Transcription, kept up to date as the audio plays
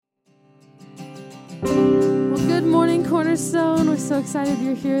Well, good morning, Cornerstone. We're so excited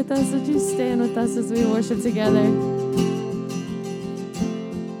you're here with us. Would you stand with us as we worship together?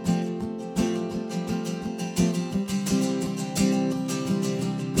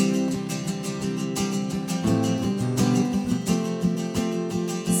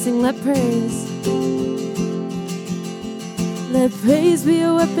 Sing, let praise. Let praise be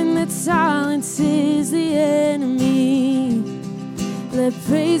a weapon that silences the enemy. Let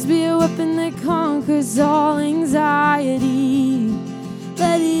praise be a weapon that conquers all anxiety.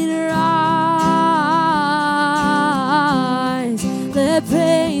 Let it arise. Let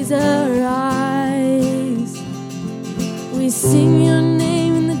praise arise. We sing your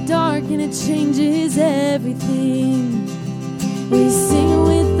name in the dark and it changes everything. We sing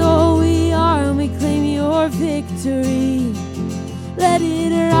with all we are and we claim your victory. Let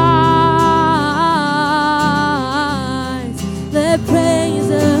it arise. Let praise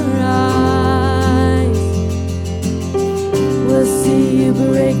arise. We'll see you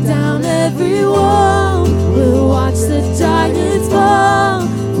break down every wall. We'll watch the giants fall.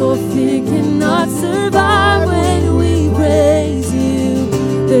 For fear cannot survive when we praise you.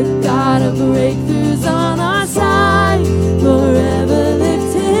 The God of breakthroughs on our side. Forever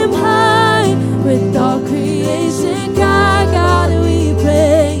lift him high. With all creation, God, we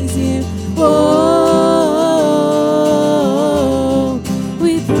praise you. Oh,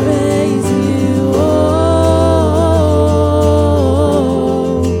 we praise you. Oh,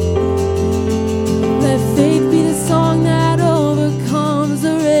 let faith be the song that overcomes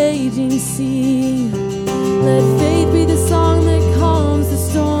the raging sea. Let faith be the song that calms the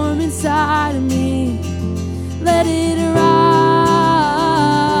storm inside of me. Let it arise.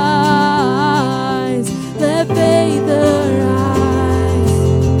 Let faith arise.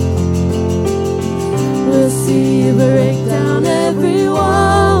 We'll see you break down every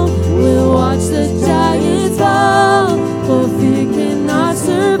wall. We'll watch the giants fall. For fear cannot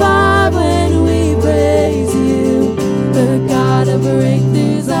survive when we praise you. The God of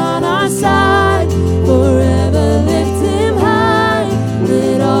breakthroughs on our side. Forever lift him high.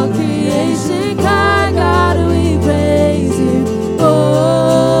 Let all creation cry, God, we praise you.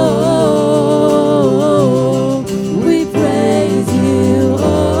 Oh, we praise you.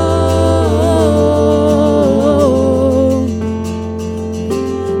 Oh,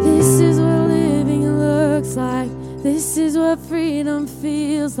 this is what living looks like. This is what freedom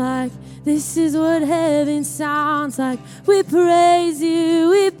feels like. This is what heaven sounds like. We praise you,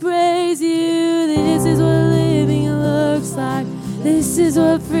 we praise you. This is what living looks like. This is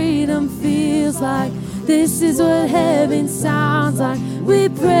what freedom feels like. This is what heaven sounds like. We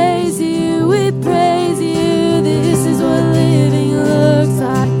praise you, we praise you. This is what living looks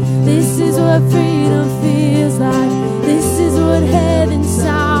like. This is what freedom feels like. This is what heaven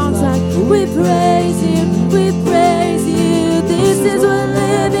sounds like. We praise you, we praise you. This is what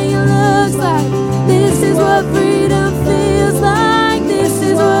living looks like. This is what freedom feels like. This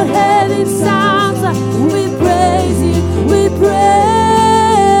is what heaven sounds like. We praise you, we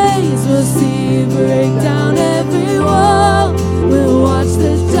praise. We'll see you break down every wall. We'll watch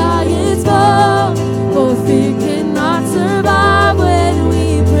the giants fall. For fear cannot survive when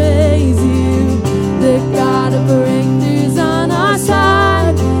we praise you. The God of breakthroughs on our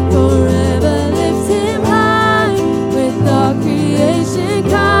side. Forever lift him high. With all creation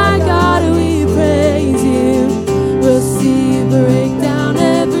cry, God, we praise you. We'll see you break down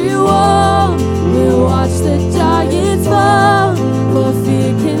every wall. We'll watch the giants fall. For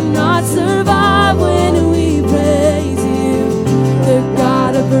fear cannot survive when we praise you. The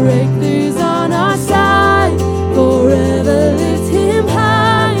God of breakthroughs on our side. Forever lift him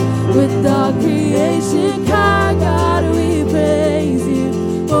high. With all creation cry, God, we praise you.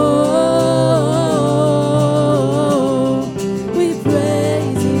 Oh, we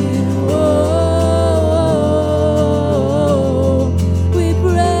praise you. Oh, we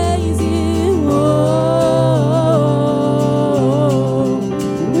praise you. Oh,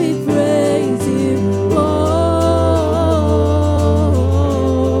 we praise you.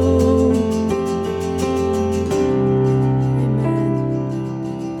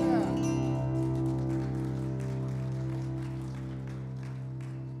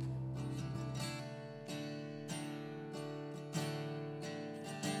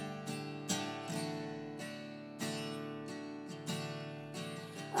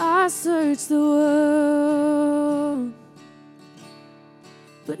 I searched the world,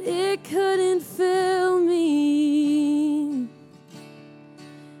 but it couldn't fill me.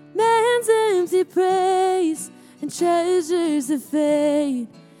 Man's empty praise and treasures that fade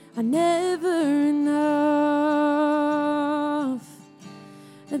are never enough.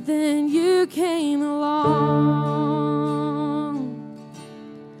 But then you came along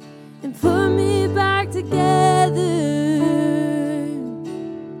and put me back together,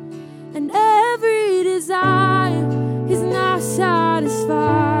 and every desire is now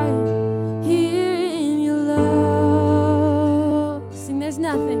satisfied here in your love. Sing, there's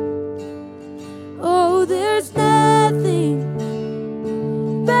nothing. Oh, there's nothing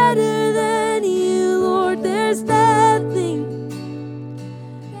better than you, Lord. There's nothing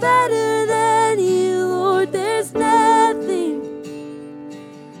better than you, Lord. There's nothing.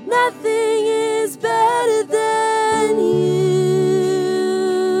 Nothing is better than you.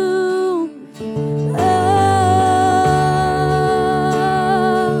 Oh,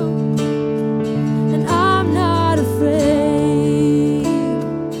 and I'm not afraid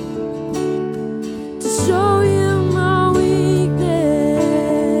to show you my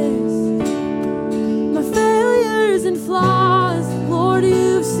weakness, my failures and flaws. Lord,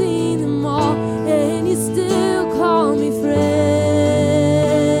 you've seen them all, and you still call me friend.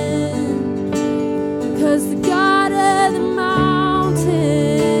 'Cause the God of the mountain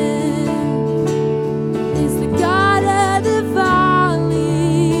is the God of the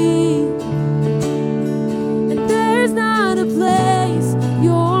valley, and there's not a place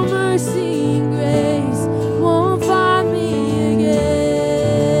your mercy and grace won't find me again.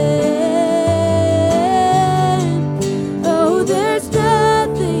 Oh, there's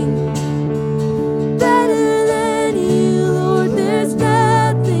nothing better than you, Lord. There's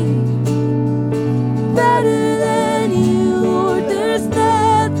nothing better than you, Lord. There's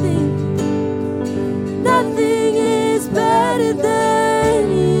nothing. Nothing is better than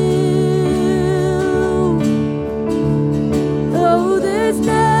you. Oh, there's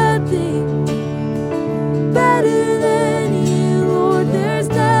nothing better than you, Lord. There's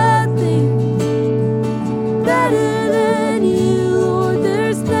nothing better than you, Lord.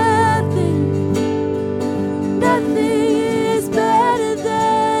 There's nothing. Nothing is better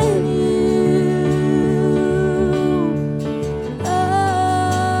than you. Oh,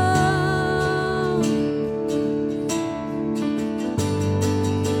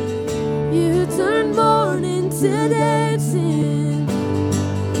 you turn mourning to dancing.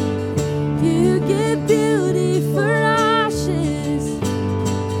 You give beauty for ashes.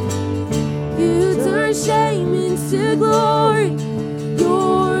 You turn shame into glory.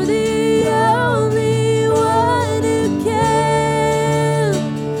 You're the only one who can.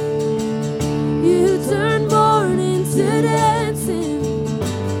 You turn mourning to dancing.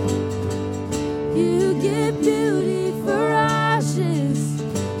 You give beauty for ashes.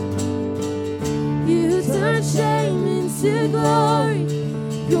 You turn shame into glory.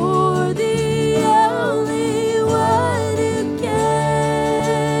 You're the only one who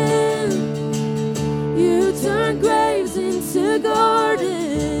can. You turn graves into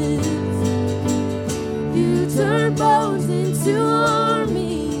gardens. You turn bones into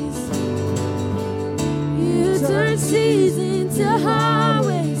armies. You turn seas into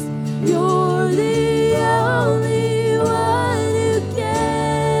highways. You're the only one who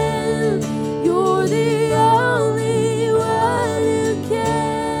can. You're the only one who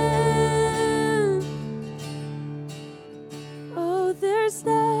can. Oh, there's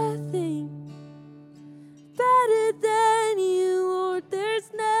nothing better than you, Lord. There's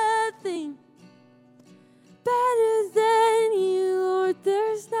nothing better than you, Lord.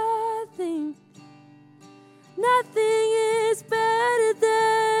 There's nothing. Nothing is better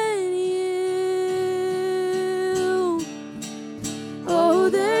than you. Oh,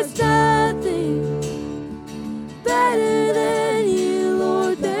 there's nothing better than you,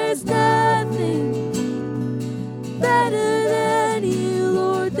 Lord. There's nothing better than you,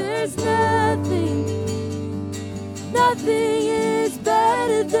 Lord. There's nothing. Nothing is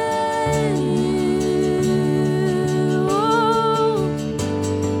better than you. Oh,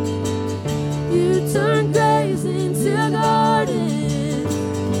 you turn graves into gardens.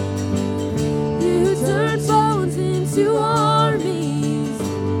 You turn bones into armies.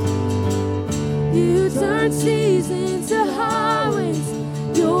 You turn seas into highways.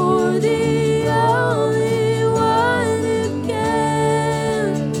 You're the only one who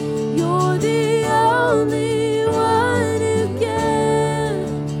can. You're the only one who can.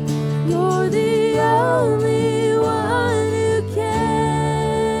 You're the only one who can.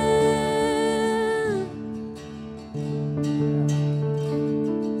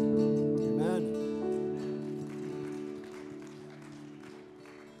 Amen.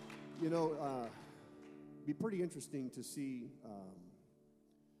 You know, be pretty interesting to see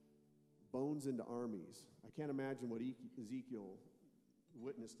bones into armies. I can't imagine what Ezekiel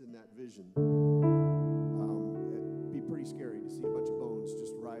witnessed in that vision. be pretty scary to see a bunch of bones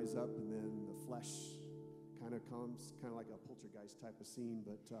just rise up and then the flesh kind of comes, kind of like a poltergeist type of scene.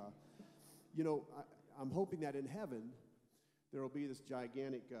 But, I'm hoping that in heaven there will be this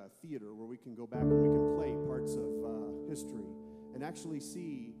gigantic theater where we can go back and we can play parts of history and actually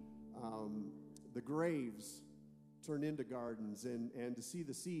see the graves turn into gardens and to see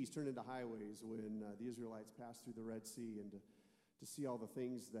the seas turn into highways when the Israelites passed through the Red Sea, and to see all the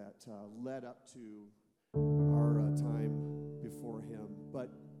things that led up to our time before him. But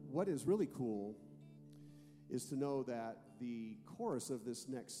what is really cool is to know that the chorus of this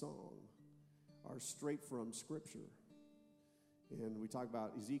next song are straight from Scripture. And we talk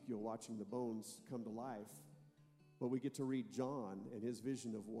about Ezekiel watching the bones come to life, but we get to read John and his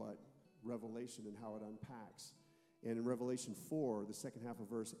vision of what Revelation and how it unpacks. And in Revelation 4, the second half of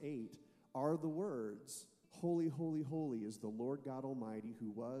verse 8, are the words, "Holy, holy, holy is the Lord God Almighty, who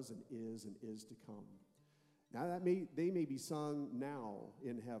was and is to come." Now they may be sung now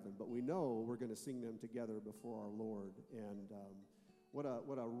in heaven, but we know we're going to sing them together before our Lord. And what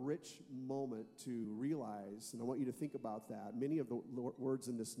a rich moment to realize, and I want you to think about that. Many of the words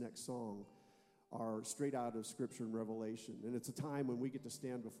in this next song are straight out of Scripture and Revelation, and it's a time when we get to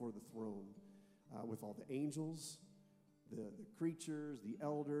stand before the throne with all the angels, the creatures, the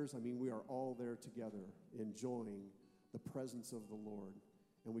elders. I mean, we are all there together enjoying the presence of the Lord,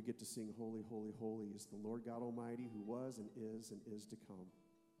 and we get to sing, "Holy, holy, holy is the Lord God Almighty, who was and is to come."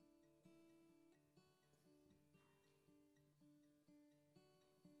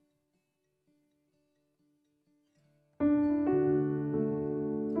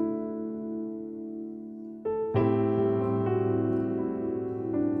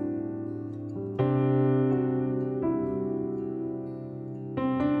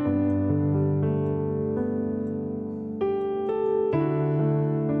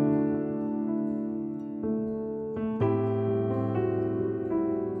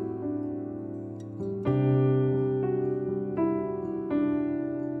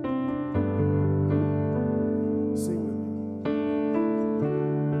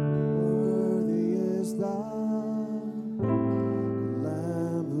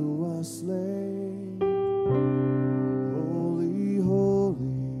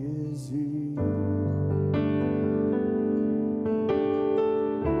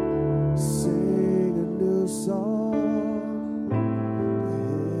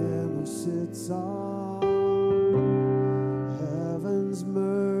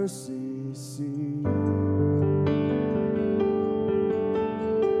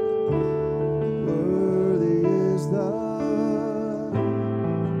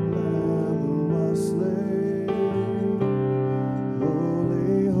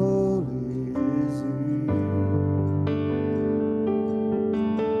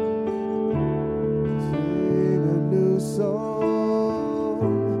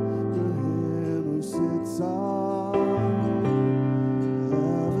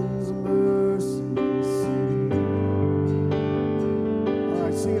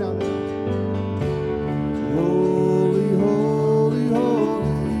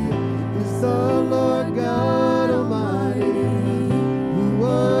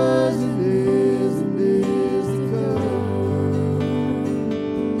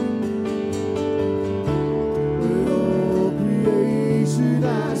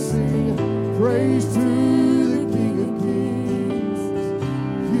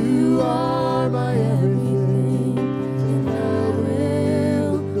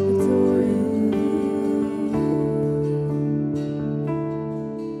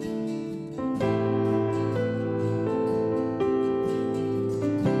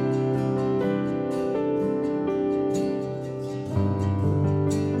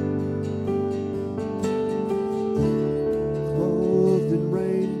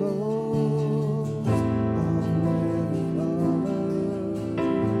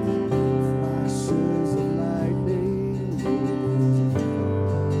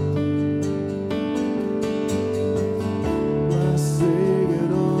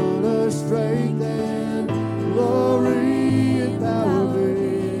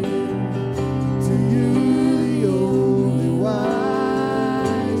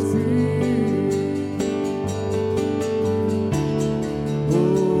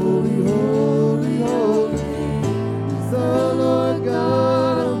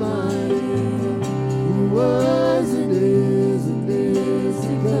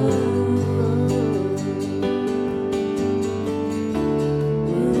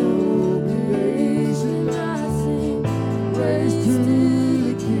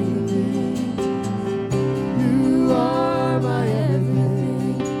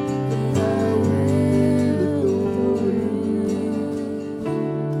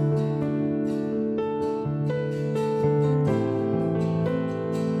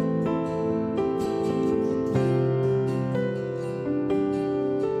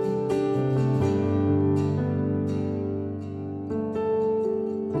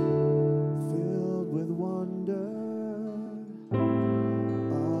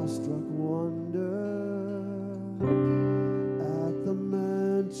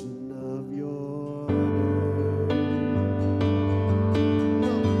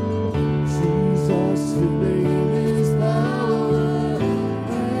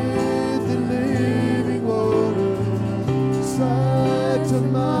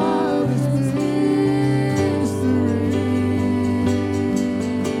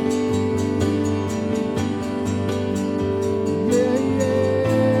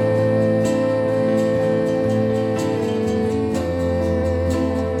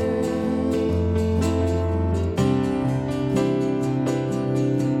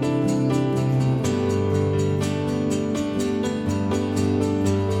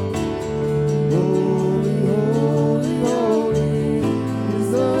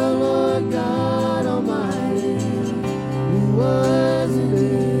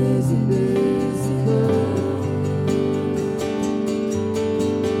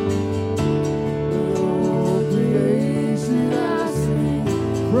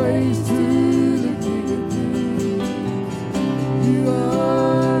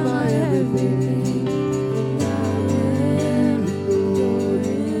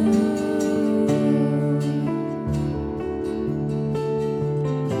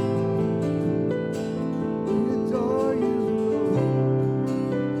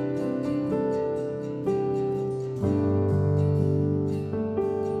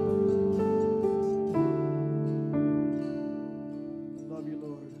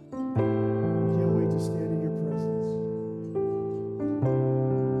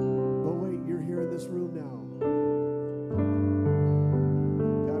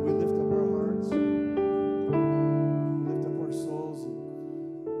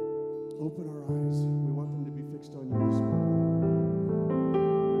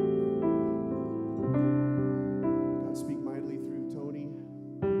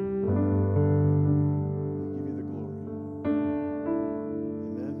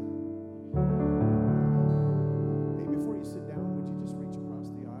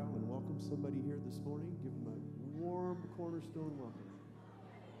 Cornerstone, welcome.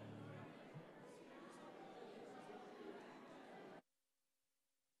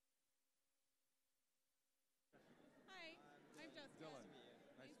 Hi, I'm Jessica. Dylan,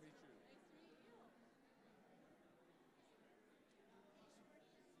 nice to meet you. Nice to meet you.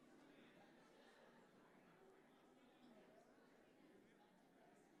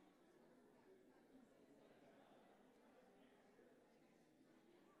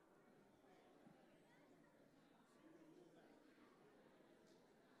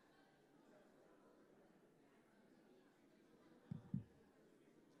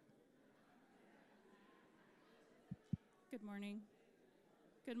 Good morning.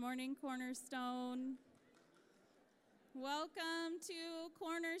 Good morning, Cornerstone. Welcome to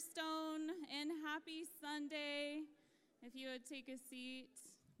Cornerstone and happy Sunday. If you would take a seat,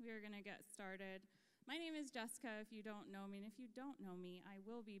 we are going to get started. My name is Jessica, if you don't know me, and if you don't know me, I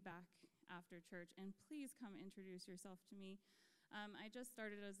will be back after church, and please come introduce yourself to me. I just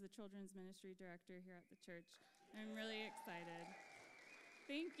started as the children's ministry director here at the church. I'm really excited.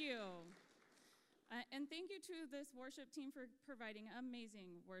 Thank you. And thank you to this worship team for providing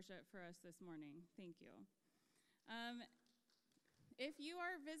amazing worship for us this morning. Thank you. If you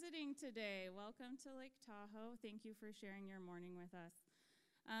are visiting today, welcome to Lake Tahoe. Thank you for sharing your morning with us.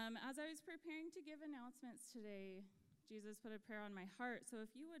 As I was preparing to give announcements today, Jesus put a prayer on my heart. So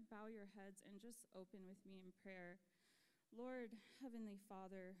if you would bow your heads and just open with me in prayer. Lord, Heavenly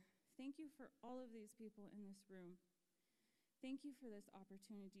Father, thank you for all of these people in this room. Thank you for this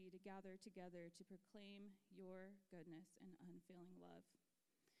opportunity to gather together to proclaim your goodness and unfailing love.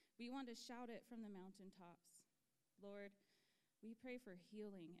 We want to shout it from the mountaintops. Lord, we pray for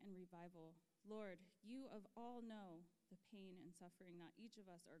healing and revival. Lord, you of all know the pain and suffering that each of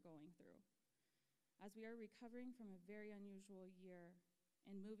us are going through. As we are recovering from a very unusual year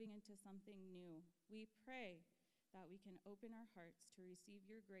and moving into something new, we pray that we can open our hearts to receive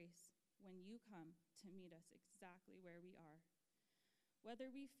your grace when you come to meet us exactly where we are.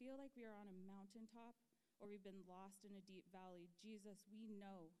 Whether we feel like we are on a mountaintop or we've been lost in a deep valley, Jesus, we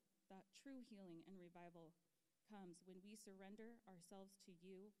know that true healing and revival comes when we surrender ourselves to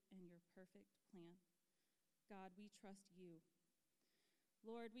you and your perfect plan. God, we trust you.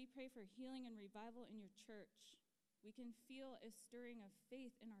 Lord, we pray for healing and revival in your church. We can feel a stirring of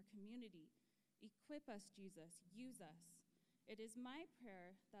faith in our community. Equip us, Jesus. Use us. It is my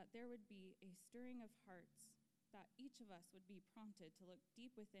prayer that there would be a stirring of hearts, that each of us would be prompted to look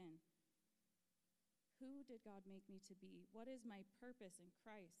deep within. Who did God make me to be? What is my purpose in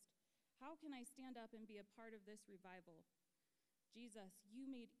Christ? How can I stand up and be a part of this revival? Jesus, you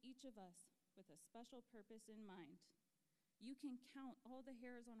made each of us with a special purpose in mind. You can count all the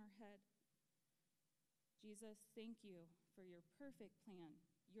hairs on our head. Jesus, thank you for your perfect plan,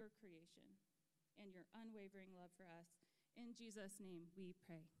 your creation, and your unwavering love for us. In Jesus' name we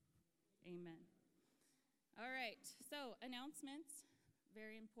pray. Amen. All right, so announcements,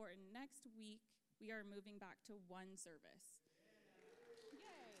 very important. Next week, we are moving back to one service.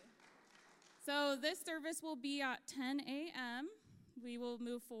 Yay. So this service will be at 10 a.m. We will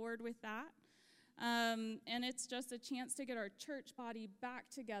move forward with that. And it's just a chance to get our church body back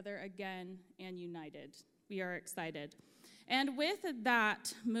together again and united. We are excited. And with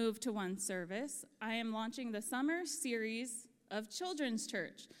that move to one service, I am launching the summer series of Children's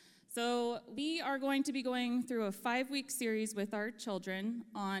Church. So we are going to be going through a 5-week series with our children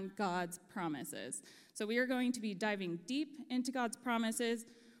on God's promises. So we are going to be diving deep into God's promises.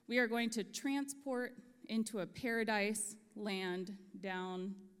 We are going to transport into a paradise land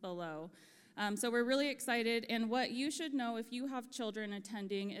down below. So we're really excited. And what you should know if you have children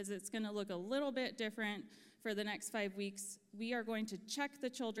attending is it's going to look a little bit different for the next 5 weeks. We are going to check the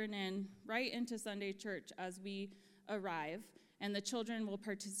children in right into Sunday church as we arrive. And the children will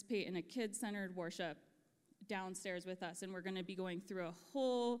participate in a kid-centered worship downstairs with us. And we're going to be going through a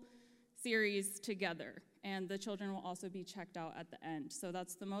whole series together. And the children will also be checked out at the end. So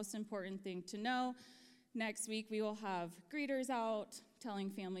that's the most important thing to know. Next week, we will have greeters out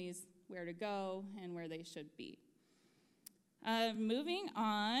telling families where to go and where they should be. Moving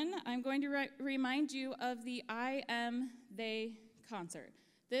on, I'm going to remind you of the I Am They concert.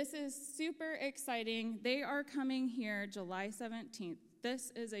 This is super exciting. They are coming here July 17th.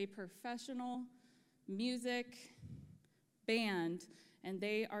 This is a professional music band, and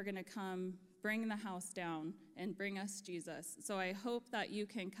they are going to come bring the house down and bring us Jesus. So I hope that you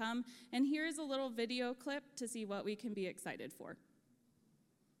can come. And here's a little video clip to see what we can be excited for.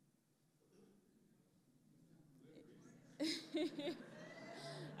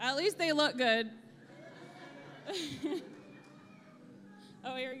 At least they look good.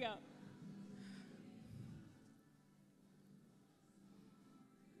 Oh, here we go.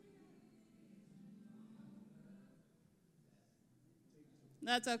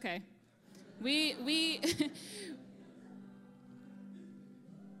 That's okay. We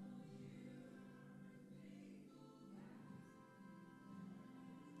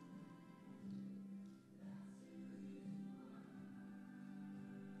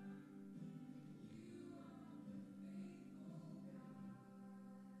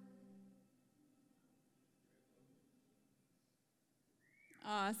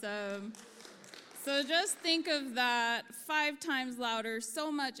Awesome. So just think of that 5 times louder,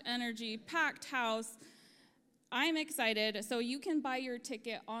 so much energy, packed house. I'm excited. So you can buy your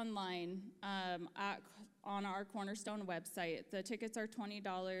ticket online on our Cornerstone website. The tickets are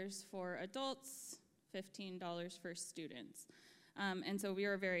 $20 for adults, $15 for students. And so we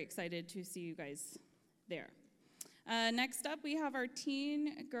are very excited to see you guys there. Next up, we have our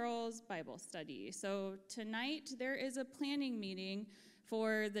Teen Girls Bible Study. So tonight, there is a planning meeting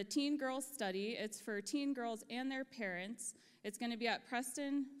for the Teen Girls Study. It's for teen girls and their parents. It's going to be at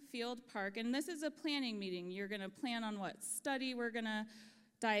Preston Field Park, and this is a planning meeting. You're going to plan on what study we're going to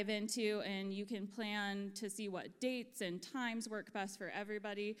dive into, and you can plan to see what dates and times work best for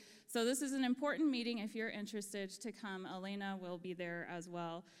everybody. So this is an important meeting. If you're interested to come, Elena will be there as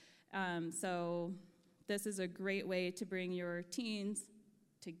well. So this is a great way to bring your teens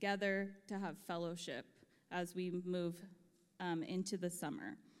together to have fellowship as we move into the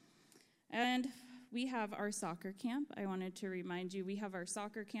summer. And we have our soccer camp. I wanted to remind you, we have our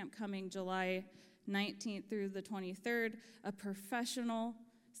soccer camp coming July 19th through the 23rd. A professional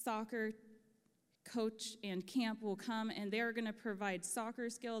soccer coach and camp will come, and they are going to provide soccer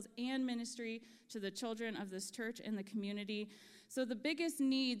skills and ministry to the children of this church and the community. So the biggest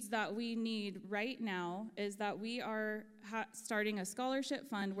needs that we need right now is that we are starting a scholarship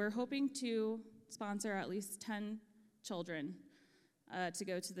fund. We're hoping to sponsor at least 10 children to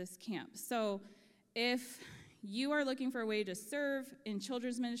go to this camp. So if you are looking for a way to serve in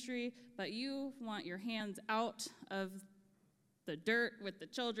children's ministry, but you want your hands out of the dirt with the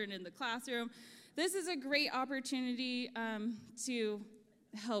children in the classroom, this is a great opportunity to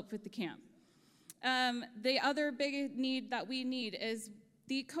help with the camp. The other big need that we need is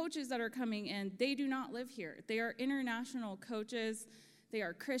the coaches that are coming in. They do not live here. They are international coaches. They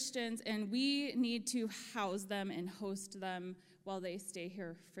are Christians, and we need to house them and host them while they stay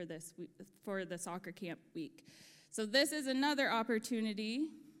here for the soccer camp week. So this is another opportunity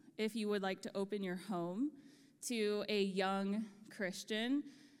if you would like to open your home to a young Christian.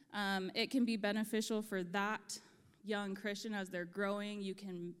 It can be beneficial for that young Christian as they're growing. You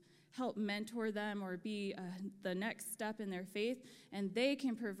can help mentor them or be the next step in their faith, and they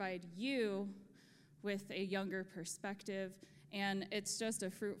can provide you with a younger perspective. And it's just a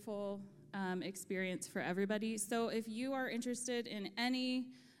fruitful experience for everybody. So if you are interested in any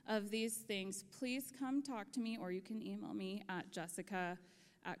of these things, please come talk to me, or you can email me at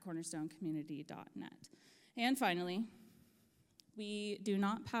jessica@cornerstonecommunity.net. And finally, we do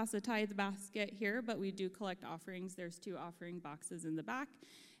not pass a tithe basket here, but we do collect offerings. There's 2 offering boxes in the back,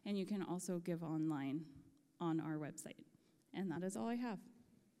 and you can also give online on our website. And that is all I have.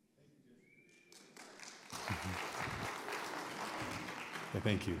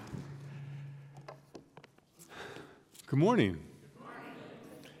 Thank you. Good morning.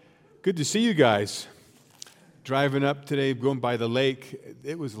 Good to see you guys. Driving up today, going by the lake,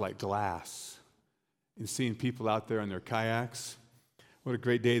 it was like glass. And seeing people out there on their kayaks. What a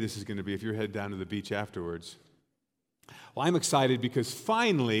great day this is going to be if you're headed down to the beach afterwards. Well, I'm excited because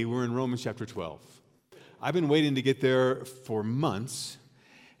finally we're in Romans chapter 12. I've been waiting to get there for months.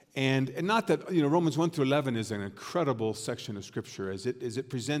 And not that, Romans 1 through 11 is an incredible section of Scripture as it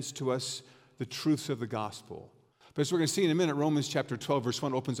presents to us the truths of the gospel. But as we're going to see in a minute, Romans chapter 12, verse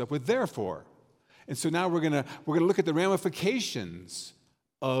 1 opens up with therefore. And so now we're going to look at the ramifications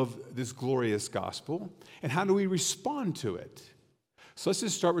of this glorious gospel and how do we respond to it. So let's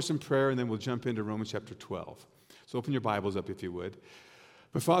just start with some prayer, and then we'll jump into Romans chapter 12. So open your Bibles up if you would.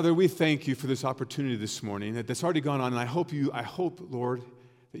 But Father, we thank you for this opportunity this morning that's already gone on, and I hope, Lord,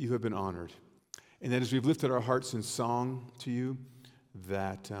 that you have been honored. And that as we've lifted our hearts in song to you,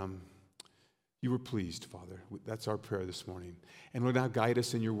 that you were pleased, Father. That's our prayer this morning. And Lord, now guide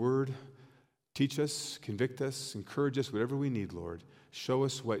us in your word. Teach us, convict us, encourage us, whatever we need, Lord. Show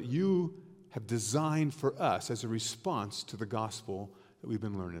us what you have designed for us as a response to the gospel that we've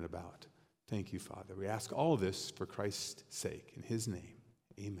been learning about. Thank you, Father. We ask all of this for Christ's sake. In his name,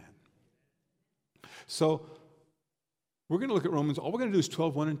 amen. So, we're going to look at Romans. All we're going to do is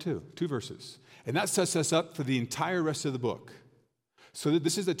 12, 1 and 2 verses. And that sets us up for the entire rest of the book. So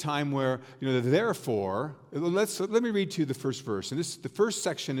this is a time where, therefore, let me read to you the first verse. And the first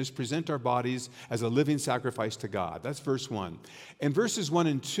section is present our bodies as a living sacrifice to God. That's verse 1. And verses 1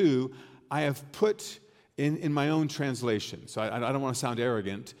 and 2, I have put in my own translation. So I don't want to sound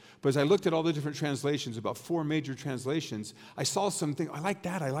arrogant, but as I looked at all the different translations, about 4 major translations, I saw something, I like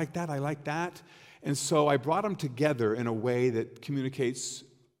that, I like that, I like that. And so I brought them together in a way that communicates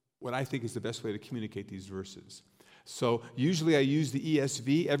what I think is the best way to communicate these verses. So usually I use the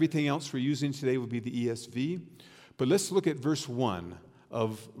ESV. Everything else we're using today will be the ESV. But let's look at verse 1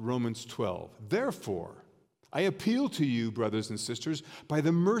 of Romans 12. Therefore, I appeal to you, brothers and sisters, by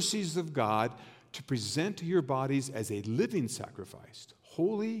the mercies of God, to present your bodies as a living sacrifice,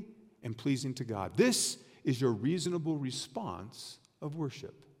 holy and pleasing to God. This is your reasonable response of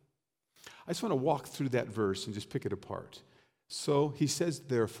worship. I just want to walk through that verse and just pick it apart. So he says,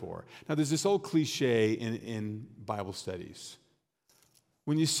 therefore. Now, there's this old cliche in Bible studies.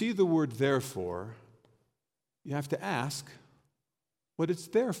 When you see the word therefore, you have to ask what it's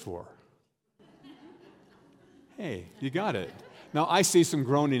there for. Hey, you got it. Now, I see some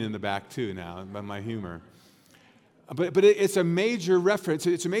groaning in the back, too, now, by my humor. But it's a major reference.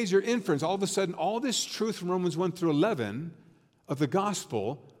 It's a major inference. All of a sudden, all this truth from Romans 1 through 11 of the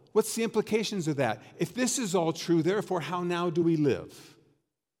gospel, what's the implications of that? If this is all true, therefore, how now do we live?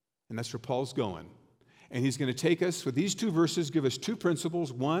 And that's where Paul's going. And he's going to take us with these 2 verses, give us 2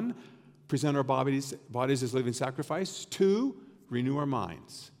 principles. 1, present our bodies as living sacrifice. 2, renew our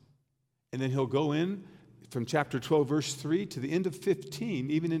minds. And then he'll go in from chapter 12, verse 3 to the end of 15,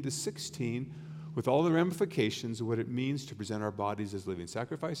 even into 16, with all the ramifications of what it means to present our bodies as living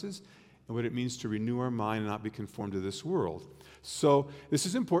sacrifices and what it means to renew our mind and not be conformed to this world. So this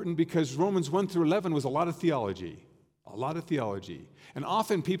is important because Romans 1 through 11 was a lot of theology. And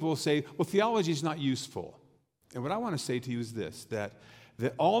often people will say, well, theology is not useful. And what I want to say to you is this, that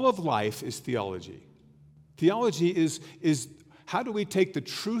all of life is theology. Theology is how do we take the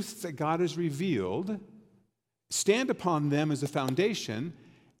truths that God has revealed, stand upon them as a foundation,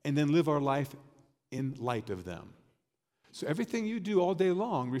 and then live our life in light of them. So everything you do all day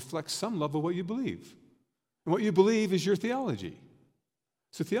long reflects some level of what you believe. And what you believe is your theology.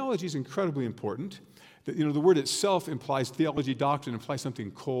 So theology is incredibly important. The word itself implies theology, doctrine, implies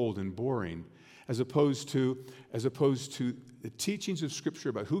something cold and boring, as opposed to the teachings of Scripture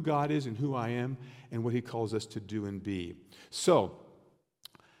about who God is and who I am and what He calls us to do and be. So,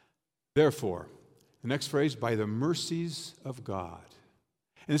 therefore, the next phrase, by the mercies of God.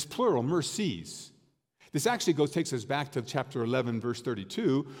 And it's plural, mercies. This actually takes us back to chapter 11, verse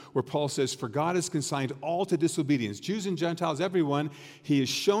 32, where Paul says, for God has consigned all to disobedience, Jews and Gentiles, everyone. He has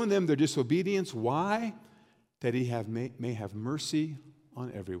shown them their disobedience. Why? That He may have mercy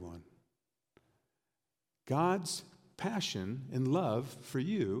on everyone. God's passion and love for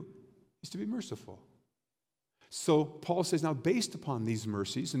you is to be merciful. So Paul says, now based upon these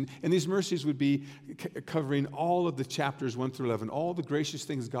mercies, and these mercies would be covering all of the chapters 1 through 11, all the gracious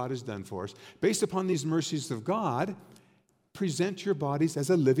things God has done for us. Based upon these mercies of God, present your bodies as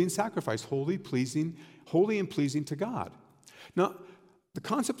a living sacrifice, holy and pleasing to God. Now, the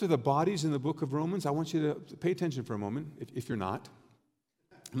concept of the bodies in the book of Romans, I want you to pay attention for a moment, if you're not.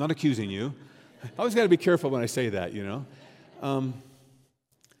 I'm not accusing you. I always got to be careful when I say that,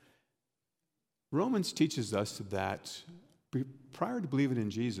 Romans teaches us that prior to believing in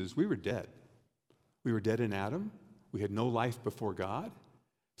Jesus, we were dead. We were dead in Adam. We had no life before God.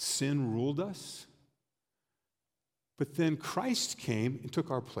 Sin ruled us. But then Christ came and took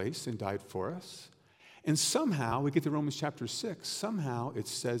our place and died for us. And somehow, we get to Romans chapter 6, somehow it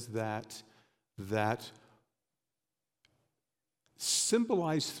says that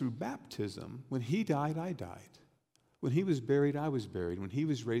symbolized through baptism, when He died, I died. When He was buried, I was buried. When He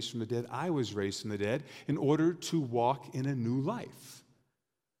was raised from the dead, I was raised from the dead in order to walk in a new life.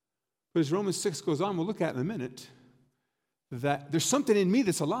 But as Romans 6 goes on, we'll look at in a minute, that there's something in me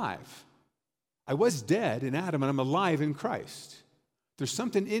that's alive. I was dead in Adam, and I'm alive in Christ. There's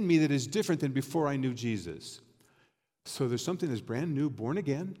something in me that is different than before I knew Jesus. So there's something that's brand new, born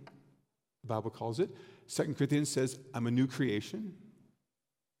again, the Bible calls it. 2 Corinthians says, I'm a new creation.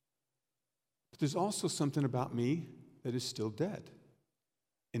 But there's also something about me that is still dead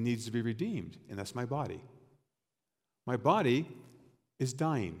and needs to be redeemed, and that's my body. My body is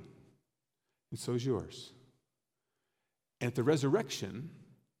dying, and so is yours. And at the resurrection,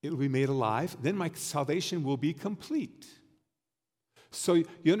 it will be made alive. Then my salvation will be complete. So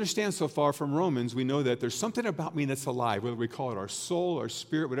you understand so far from Romans, we know that there's something about me that's alive, whether we call it our soul, our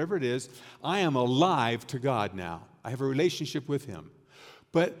spirit, whatever it is. I am alive to God now. I have a relationship with Him.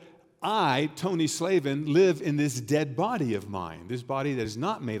 But I, Tony Slavin, live in this dead body of mine, this body that is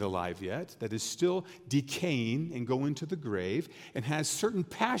not made alive yet, that is still decaying and going to the grave, and has certain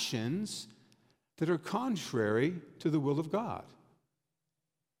passions that are contrary to the will of God.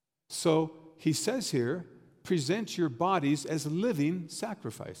 So he says here, present your bodies as living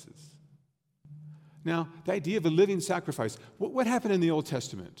sacrifices. Now, the idea of a living sacrifice, what happened in the Old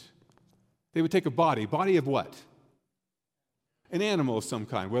Testament? They would take a body of what? An animal of some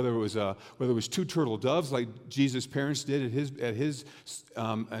kind, whether it was 2 turtle doves like Jesus' parents did at his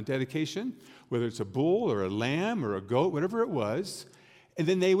dedication, whether it's a bull or a lamb or a goat, whatever it was, and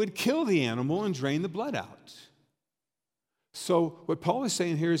then they would kill the animal and drain the blood out. So what Paul is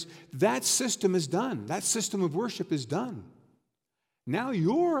saying here is that system is done. That system of worship is done. Now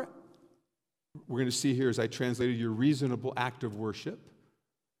we're going to see here as I translated your reasonable act of worship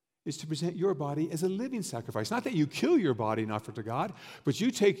is to present your body as a living sacrifice. Not that you kill your body and offer it to God, but you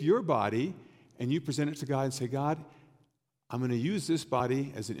take your body and you present it to God and say, God, I'm going to use this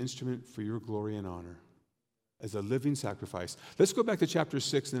body as an instrument for your glory and honor, as a living sacrifice. Let's go back to chapter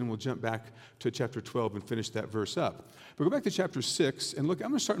 6, and then we'll jump back to chapter 12 and finish that verse up. But go back to chapter 6, and look, I'm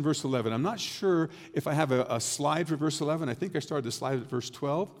going to start in verse 11. I'm not sure if I have a slide for verse 11. I think I started the slide at verse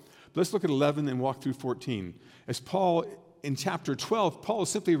 12. But let's look at 11 and walk through 14. As Paul, in chapter 12, Paul is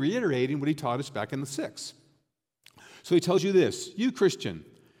simply reiterating what he taught us back in the 6. So he tells you this, you Christian,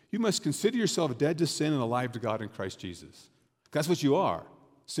 you must consider yourself dead to sin and alive to God in Christ Jesus. That's what you are.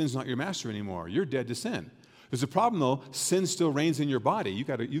 Sin's not your master anymore. You're dead to sin. There's a problem, though. Sin still reigns in your body. You've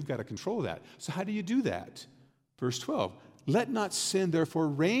got to control that. So how do you do that? Verse 12, let not sin, therefore,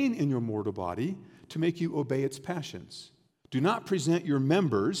 reign in your mortal body to make you obey its passions. Do not present your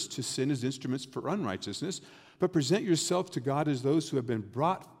members to sin as instruments for unrighteousness, but present yourself to God as those who have been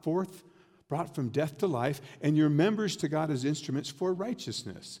brought from death to life, and your members to God as instruments for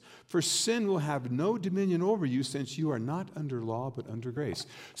righteousness. For sin will have no dominion over you, since you are not under law, but under grace.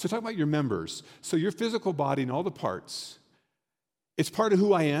 So talk about your members. So your physical body and all the parts, it's part of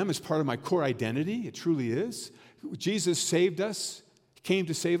who I am. It's part of my core identity. It truly is. Jesus saved us, came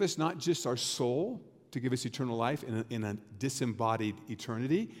to save us, not just our soul, to give us eternal life in a disembodied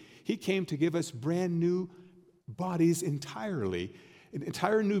eternity. He came to give us brand new bodies entirely,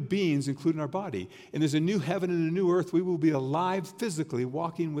 entire new beings, including our body. And there's a new heaven and a new earth. We will be alive physically,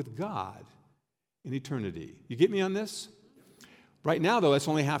 walking with God in eternity. You get me on this? Right now, though, that's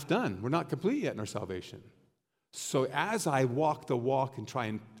only half done. We're not complete yet in our salvation. So as I walk the walk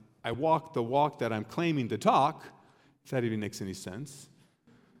I walk the walk that I'm claiming to talk, if that even makes any sense,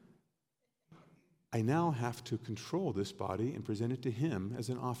 I now have to control this body and present it to Him as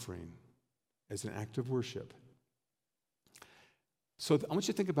an offering, as an act of worship. So I want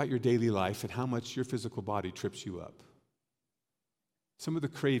you to think about your daily life and how much your physical body trips you up. Some of the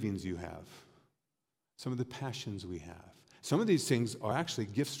cravings you have, some of the passions we have. Some of these things are actually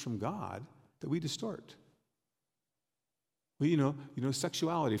gifts from God that we distort. Well, you know,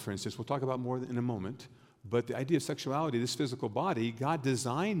 sexuality, for instance, we'll talk about more in a moment, but the idea of sexuality, this physical body, God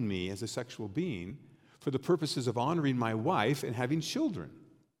designed me as a sexual being for the purposes of honoring my wife and having children.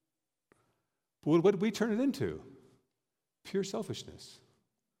 But what did we turn it into? Pure selfishness.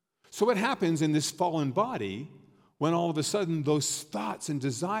 So what happens in this fallen body when all of a sudden those thoughts and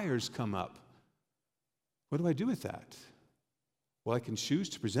desires come up? What do I do with that? Well, I can choose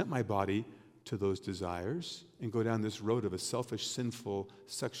to present my body to those desires and go down this road of a selfish, sinful,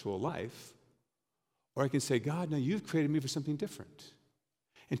 sexual life. Or I can say, God, now you've created me for something different.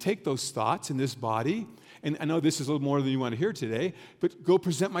 And take those thoughts in this body, and I know this is a little more than you want to hear today, but go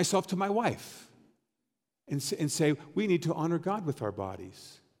present myself to my wife. And say, we need to honor God with our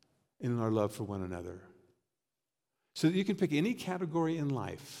bodies and in our love for one another. So that you can pick any category in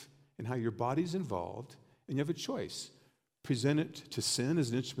life and how your body's involved, and you have a choice. Present it to sin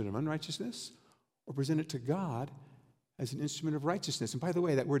as an instrument of unrighteousness, or present it to God as an instrument of righteousness. And by the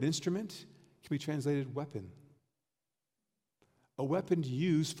way, that word instrument can be translated weapon. A weapon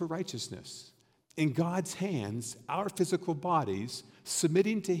used for righteousness. In God's hands, our physical bodies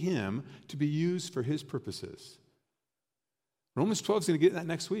submitting to Him to be used for His purposes. Romans 12 is going to get that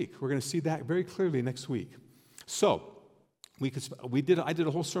next week. We're going to see that very clearly next week. So, I did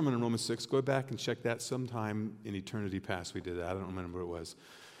a whole sermon on Romans 6. Go back and check that sometime in eternity past. We did that. I don't remember what it was.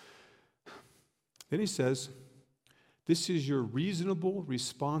 Then he says, this is your reasonable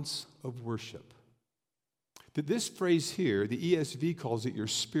response of worship. That this phrase here, the ESV calls it your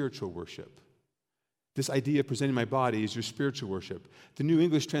spiritual worship. This idea of presenting my body is your spiritual worship. The New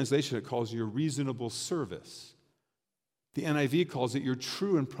English translation, it calls your reasonable service. The NIV calls it your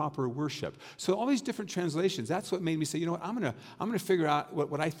true and proper worship. So all these different translations, that's what made me say, you know what, I'm gonna figure out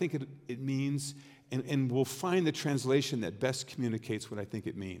what I think it means, and we'll find the translation that best communicates what I think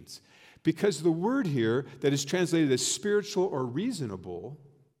it means. Because the word here that is translated as spiritual or reasonable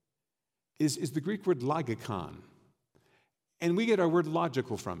is the Greek word logikon. And we get our word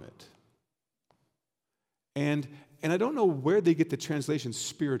logical from it. And I don't know where they get the translation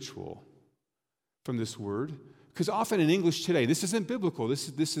spiritual from this word, because often in English today, this isn't biblical.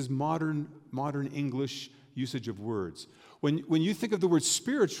 This is modern English usage of words. When you think of the word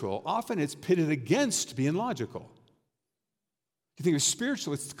spiritual, often it's pitted against being logical. You think of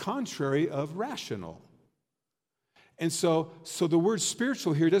spiritual, it's the contrary of rational. And so the word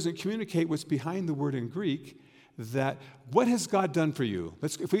spiritual here doesn't communicate what's behind the word in Greek, that what has God done for you?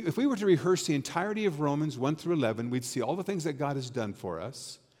 If we were to rehearse the entirety of Romans 1 through 11, we'd see all the things that God has done for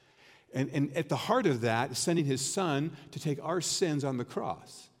us. And at the heart of that is sending his son to take our sins on the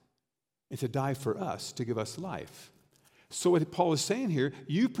cross and to die for us, to give us life. So what Paul is saying here,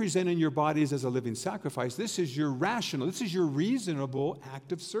 you presenting your bodies as a living sacrifice, this is your rational, this is your reasonable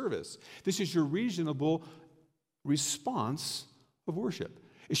act of service. This is your reasonable response of worship.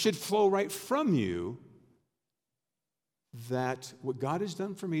 It should flow right from you that what God has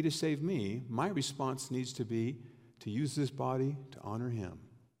done for me to save me, my response needs to be to use this body to honor him.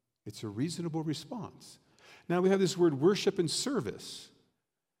 It's a reasonable response. Now we have this word worship and service.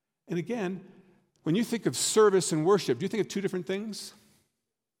 And again, when you think of service and worship, do you think of two different things?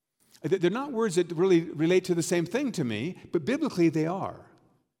 They're not words that really relate to the same thing to me, but biblically they are.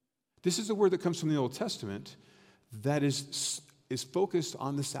 This is a word that comes from the Old Testament that is focused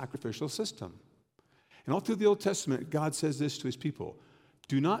on the sacrificial system. And all through the Old Testament, God says this to his people: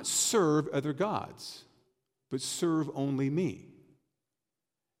 do not serve other gods, but serve only me.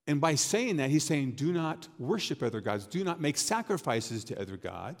 And by saying that, he's saying, do not worship other gods. Do not make sacrifices to other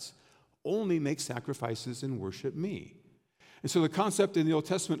gods. Only make sacrifices and worship me. And so the concept in the Old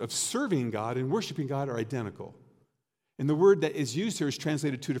Testament of serving God and worshiping God are identical. And the word that is used here is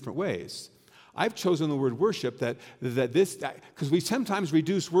translated two different ways. I've chosen the word worship because we sometimes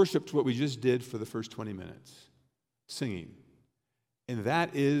reduce worship to what we just did for the first 20 minutes, singing. And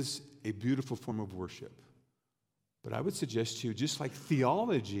that is a beautiful form of worship. But I would suggest to you, just like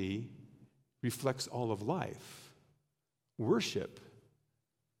theology reflects all of life, worship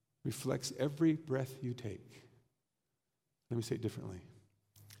reflects every breath you take. Let me say it differently.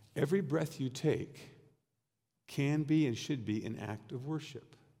 Every breath you take can be and should be an act of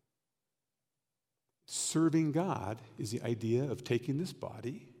worship. Serving God is the idea of taking this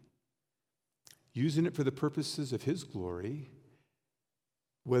body, using it for the purposes of his glory,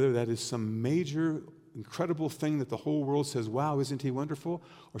 whether that is some major, incredible thing that the whole world says, wow, isn't he wonderful?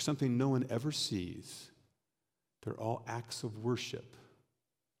 Or something no one ever sees. They're all acts of worship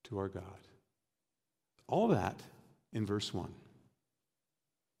to our God. All that in verse 1.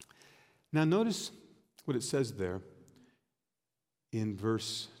 Now notice what it says there in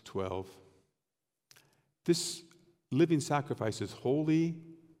verse 12. This living sacrifice is holy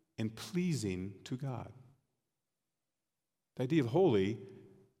and pleasing to God. The idea of holy,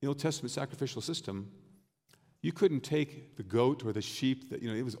 the Old Testament sacrificial system, you couldn't take the goat or the sheep that,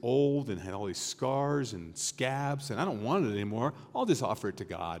 it was old and had all these scars and scabs, and I don't want it anymore. I'll just offer it to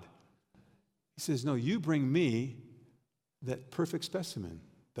God. He says, no, you bring me that perfect specimen,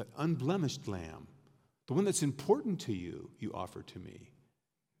 that unblemished lamb, the one that's important to you, you offer to me.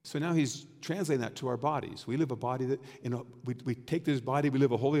 So now he's translating that to our bodies. We live a body that, we take this body, we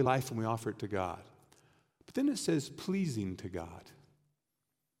live a holy life, and we offer it to God. But then it says pleasing to God.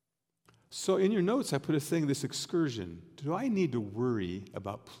 So in your notes, I put a thing, this excursion. Do I need to worry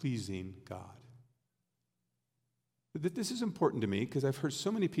about pleasing God? This is important to me because I've heard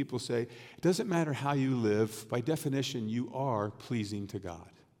so many people say, it doesn't matter how you live, by definition, you are pleasing to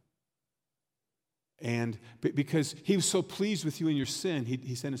God. And because he was so pleased with you in your sin,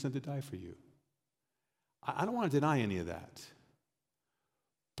 he sent his son to die for you. I don't want to deny any of that.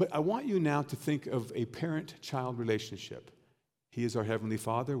 But I want you now to think of a parent-child relationship. He is our Heavenly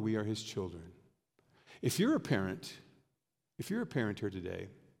Father, we are his children. If you're a parent here today,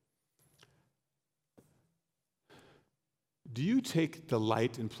 do you take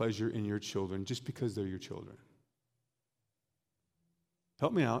delight and pleasure in your children just because they're your children?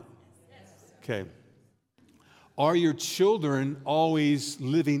 Help me out. Yes. Okay. Are your children always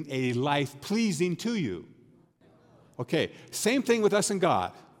living a life pleasing to you? Okay, same thing with us and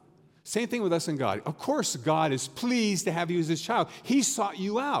God. Same thing with us and God. Of course, God is pleased to have you as his child. He sought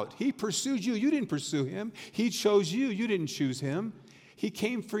you out. He pursued you. You didn't pursue him. He chose you. You didn't choose him. He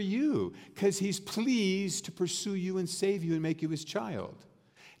came for you because he's pleased to pursue you and save you and make you his child.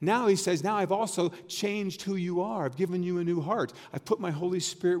 Now he says, now I've also changed who you are. I've given you a new heart. I've put my Holy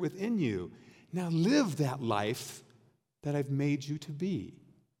Spirit within you. Now live that life that I've made you to be.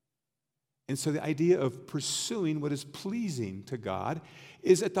 And so the idea of pursuing what is pleasing to God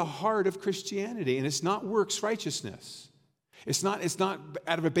is at the heart of Christianity. And it's not works righteousness. It's not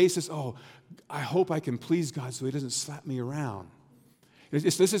out of a basis, oh, I hope I can please God so he doesn't slap me around.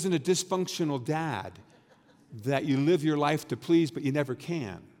 This isn't a dysfunctional dad that you live your life to please, but you never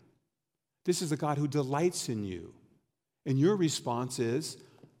can. This is a God who delights in you. And your response is,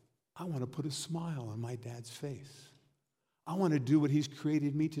 I want to put a smile on my dad's face. I want to do what he's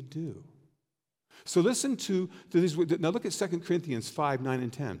created me to do. So listen to these. Now look at 2 Corinthians 5, 9,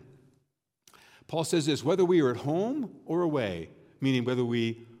 and 10. Paul says this, whether we are at home or away, meaning whether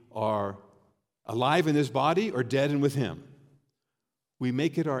we are alive in this body or dead and with him, we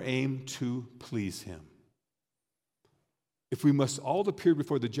make it our aim to please him. If we must all appear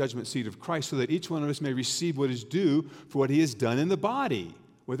before the judgment seat of Christ so that each one of us may receive what is due for what he has done in the body,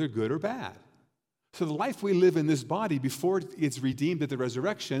 whether good or bad. So the life we live in this body before it's redeemed at the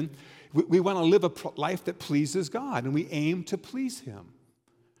resurrection, we want to live a life that pleases God, and we aim to please him.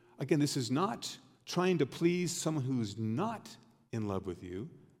 Again, this is not trying to please someone who's not in love with you.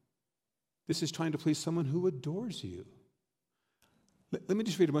 This is trying to please someone who adores you. Let me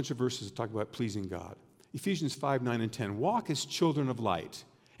just read a bunch of verses to talk about pleasing God. Ephesians 5, 9, and 10. Walk as children of light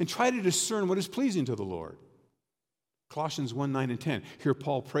and try to discern what is pleasing to the Lord. Colossians 1, 9, and 10. Here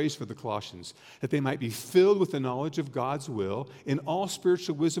Paul prays for the Colossians, that they might be filled with the knowledge of God's will in all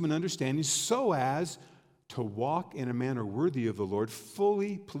spiritual wisdom and understanding, so as to walk in a manner worthy of the Lord,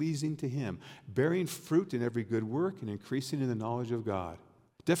 fully pleasing to him, bearing fruit in every good work and increasing in the knowledge of God.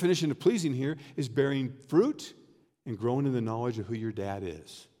 Definition of pleasing here is bearing fruit and growing in the knowledge of who your dad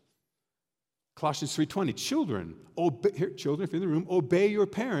is. Colossians 3:20, children, if you're in the room, obey your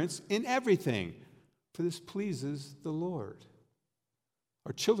parents in everything, for this pleases the Lord.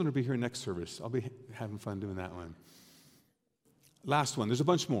 Our children will be here next service. I'll be having fun doing that one. Last one. There's a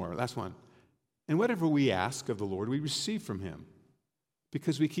bunch more. Last one. And whatever we ask of the Lord, we receive from him,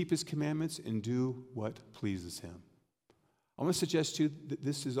 because we keep his commandments and do what pleases him. I want to suggest to you that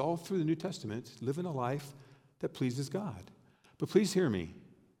this is all through the New Testament, living a life that pleases God. But please hear me.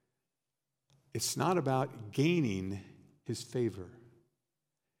 It's not about gaining his favor.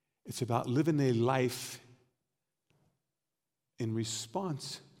 It's about living a life in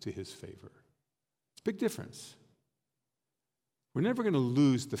response to his favor. It's a big difference. We're never going to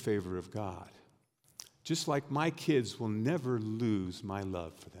lose the favor of God. Just like my kids will never lose my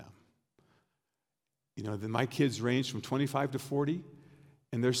love for them. You know, my kids range from 25 to 40,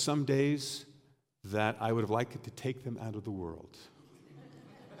 and there's some days that I would have liked to take them out of the world.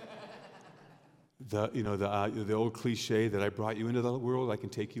 The old cliche that I brought you into the world, I can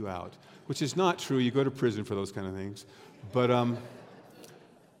take you out, which is not true. You go to prison for those kind of things.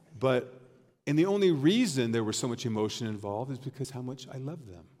 And the only reason there was so much emotion involved is because how much I love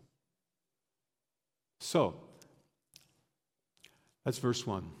them. So, that's verse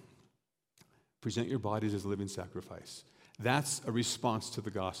 1. Present your bodies as a living sacrifice. That's a response to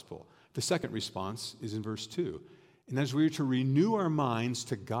the gospel. The second response is in verse 2. And that is we are to renew our minds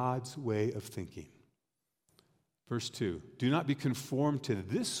to God's way of thinking. Verse 2, do not be conformed to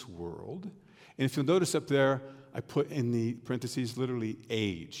this world. And if you'll notice up there, I put in the parentheses literally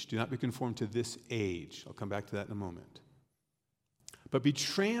age. Do not be conformed to this age. I'll come back to that in a moment. But be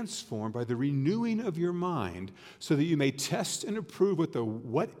transformed by the renewing of your mind so that you may test and approve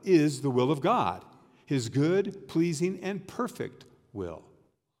what is the will of God, his good, pleasing, and perfect will.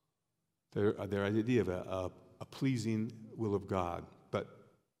 Their idea of a pleasing will of God.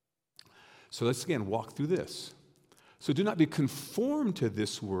 So let's again walk through this. So do not be conformed to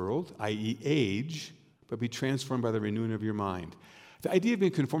this world, i.e. age, but be transformed by the renewing of your mind. The idea of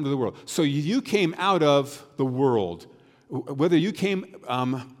being conformed to the world. So you came out of the world. Whether you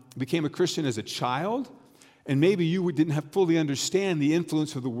became a Christian as a child, and maybe you didn't fully understand the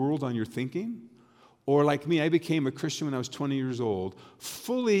influence of the world on your thinking, or like me, I became a Christian when I was 20 years old,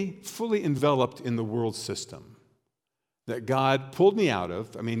 fully enveloped in the world system that God pulled me out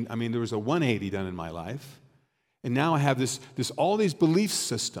of. I mean, there was a 180 done in my life. And now I have all these belief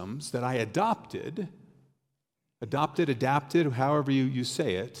systems that I adapted, however you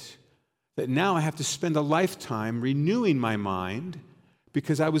say it, that now I have to spend a lifetime renewing my mind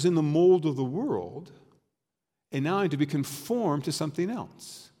because I was in the mold of the world, and now I have to be conformed to something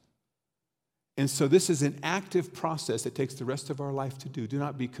else. And so this is an active process that takes the rest of our life to do. Do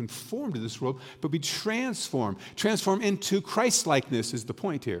not be conformed to this world, but be transformed. Transform into Christ-likeness is the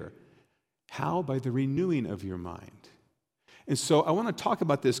point here. How? By the renewing of your mind. And so I want to talk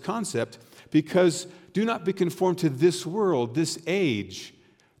about this concept because do not be conformed to this world, this age.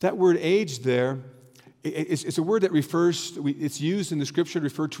 That word age there, it's a word that it's used in the scripture to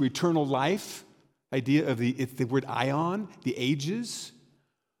refer to eternal life. Idea of it's the word aion, the ages.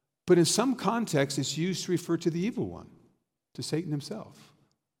 But in some contexts, it's used to refer to the evil one, to Satan himself.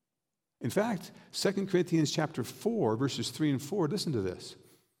 In fact, 2 Corinthians chapter 4, verses 3 and 4, listen to this.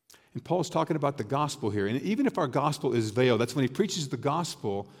 And Paul's talking about the gospel here. And even if our gospel is veiled, that's when he preaches the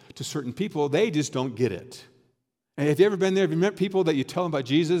gospel to certain people, they just don't get it. And have you ever been there? Have you met people that you tell them about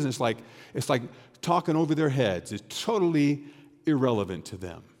Jesus, and it's like talking over their heads. It's totally irrelevant to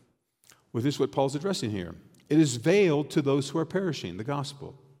them. Well, this is what Paul's addressing here. It is veiled to those who are perishing, the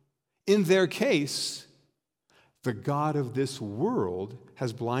gospel. In their case, the God of this world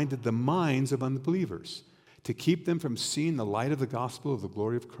has blinded the minds of unbelievers to keep them from seeing the light of the gospel of the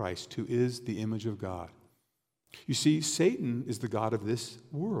glory of Christ, who is the image of God. You see, Satan is the God of this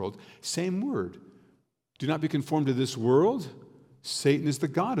world. Same word. Do not be conformed to this world. Satan is the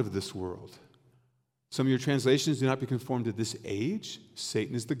God of this world. Some of your translations, do not be conformed to this age.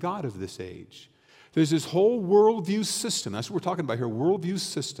 Satan is the God of this age. There's this whole worldview system. That's what we're talking about here, worldview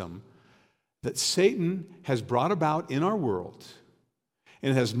system that Satan has brought about in our world.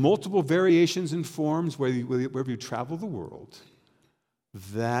 And it has multiple variations and forms wherever you travel the world,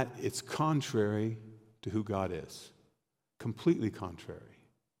 that it's contrary to who God is. Completely contrary.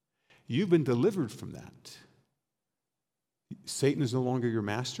 You've been delivered from that. Satan is no longer your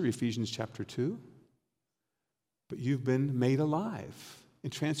master, Ephesians chapter 2. But you've been made alive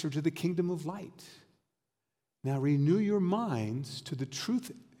and transferred to the kingdom of light. Now renew your minds to the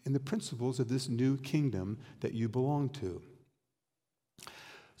truth and the principles of this new kingdom that you belong to.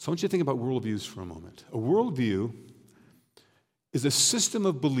 So I want you to think about worldviews for a moment. A worldview is a system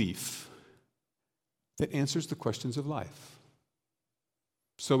of belief that answers the questions of life.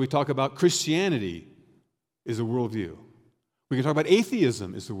 So we talk about Christianity is a worldview. We can talk about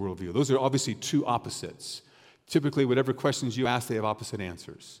atheism is a worldview. Those are obviously two opposites. Typically, whatever questions you ask, they have opposite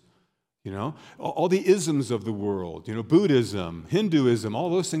answers. You know, all the isms of the world, Buddhism, Hinduism, all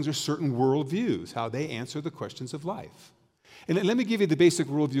those things are certain worldviews, how they answer the questions of life. And let me give you the basic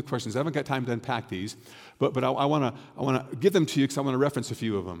worldview questions. I haven't got time to unpack these, but I want to give them to you because I want to reference a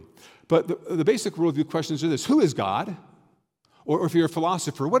few of them. But the basic worldview questions are this: who is God? Or if you're a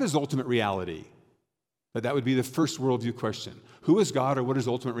philosopher, what is ultimate reality? But that would be the first worldview question. Who is God, or what is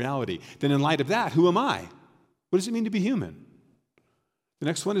ultimate reality? Then in light of that, who am I? What does it mean to be human? The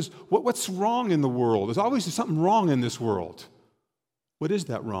next one is, what's wrong in the world? There's always something wrong in this world. What is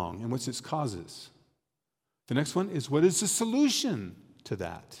that wrong, and what's its causes? The next one is, what is the solution to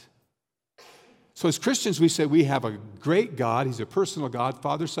that? So as Christians, we say we have a great God. He's a personal God,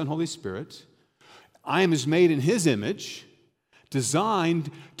 Father, Son, Holy Spirit. I am made in His image,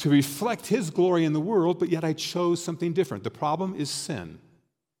 designed to reflect His glory in the world, but yet I chose something different. The problem is sin.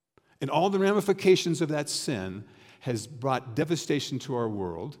 And all the ramifications of that sin has brought devastation to our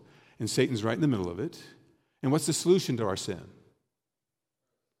world, and Satan's right in the middle of it. And what's the solution to our sin?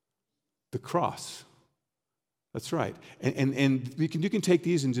 The cross. That's right. And you can take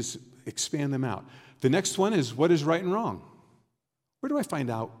these and just expand them out. The next one is, what is right and wrong? Where do I find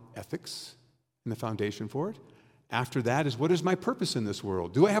out ethics and the foundation for it? After that is, what is my purpose in this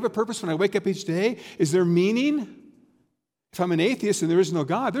world? Do I have a purpose when I wake up each day? Is there meaning? If I'm an atheist and there is no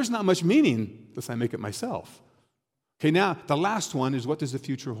God, there's not much meaning unless I make it myself. Okay, now the last one is, what does the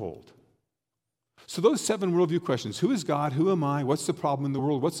future hold? So those 7 worldview questions: who is God? Who am I? What's the problem in the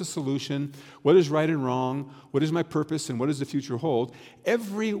world? What's the solution? What is right and wrong? What is my purpose? And what does the future hold?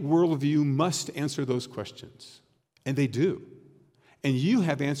 Every worldview must answer those questions. And they do. And you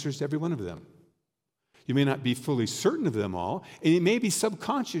have answers to every one of them. You may not be fully certain of them all, and it may be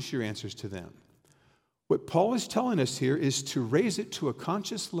subconscious, your answers to them. What Paul is telling us here is to raise it to a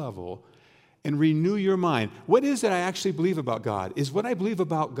conscious level and renew your mind. What is it I actually believe about God? Is what I believe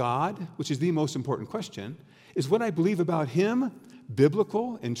about God, which is the most important question, is what I believe about Him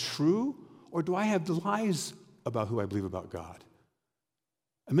biblical and true, or do I have lies about who I believe about God?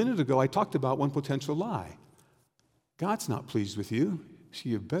 A minute ago, I talked about one potential lie. God's not pleased with you, so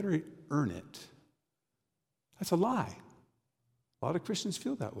you better earn it. That's a lie. A lot of Christians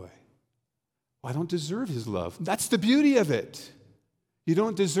feel that way. Well, I don't deserve His love. That's the beauty of it. You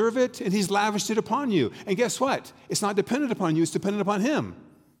don't deserve it, and He's lavished it upon you. And guess what? It's not dependent upon you, it's dependent upon Him.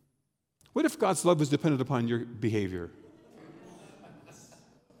 What if God's love was dependent upon your behavior?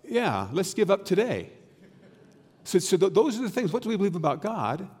 Yeah, let's give up today. So those are the things. What do we believe about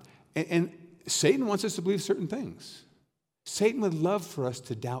God? And Satan wants us to believe certain things. Satan would love for us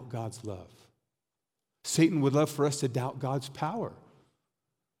to doubt God's love. Satan would love for us to doubt God's power.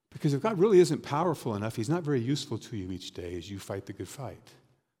 Because if God really isn't powerful enough, he's not very useful to you each day as you fight the good fight.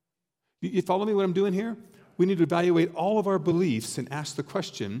 You follow me what I'm doing here? We need to evaluate all of our beliefs and ask the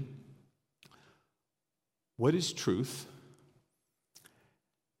question, what is truth?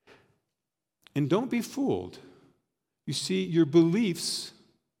 And don't be fooled. You see, your beliefs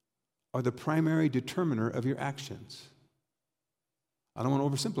are the primary determiner of your actions. I don't want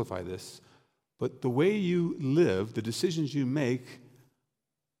to oversimplify this, but the way you live, the decisions you make,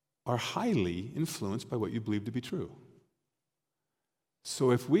 are highly influenced by what you believe to be true.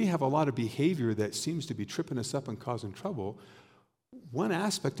 So if we have a lot of behavior that seems to be tripping us up and causing trouble, one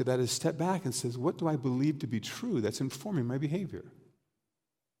aspect of that is step back and says, what do I believe to be true that's informing my behavior?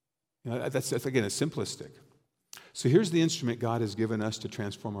 That's again, it's simplistic. So here's the instrument God has given us to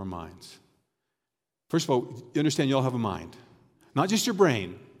transform our minds. First of all, you understand you all have a mind. Not just your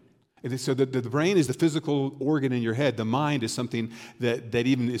brain. So the brain is the physical organ in your head. The mind is something that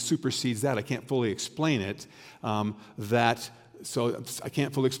even supersedes that. I can't fully explain it. So I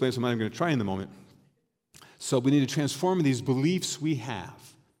can't fully explain it, so I'm going to try in the moment. So we need to transform these beliefs we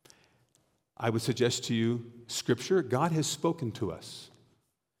have. I would suggest to you, Scripture, God has spoken to us.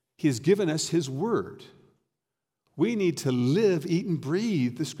 He has given us His Word. We need to live, eat, and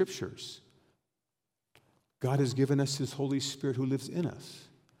breathe the Scriptures. God has given us His Holy Spirit who lives in us.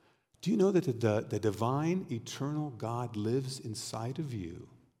 Do you know that the divine, eternal God lives inside of you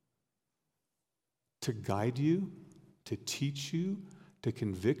to guide you, to teach you, to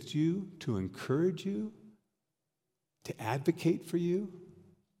convict you, to encourage you, to advocate for you?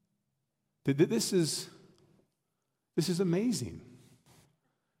 This is amazing.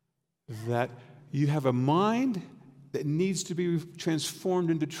 That you have a mind that needs to be transformed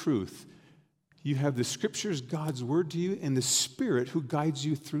into truth. You have the Scriptures, God's Word to you, and the Spirit who guides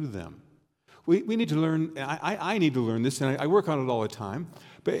you through them. We need to learn, I need to learn this, and I work on it all the time,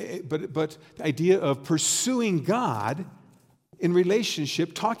 but the idea of pursuing God in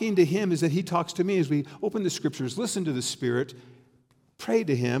relationship, talking to Him is that He talks to me as we open the Scriptures, listen to the Spirit, pray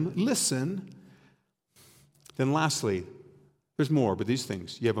to Him, listen. Then lastly, there's more, but these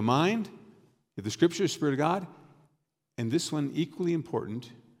things. You have a mind, you have the Scriptures, Spirit of God, and this one, equally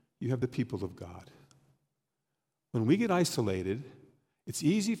important, you have the people of God. When we get isolated, it's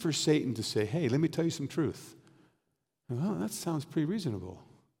easy for Satan to say, hey, let me tell you some truth. Well, that sounds pretty reasonable.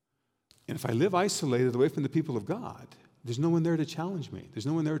 And if I live isolated away from the people of God, there's no one there to challenge me. There's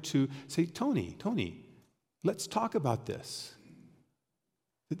no one there to say, Tony, let's talk about this.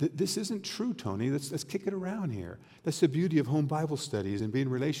 This isn't true, Tony. Let's kick it around here. That's the beauty of home Bible studies and being in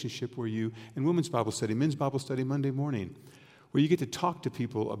a relationship where you, and women's Bible study, men's Bible study Monday morning, where you get to talk to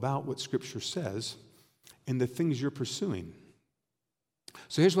people about what Scripture says and the things you're pursuing.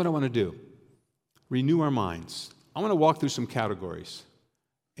 So here's what I want to do. Renew our minds. I want to walk through some categories.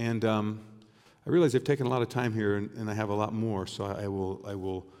 And I realize I've taken a lot of time here, and I have a lot more, so I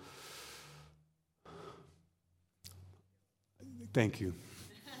will. Thank you.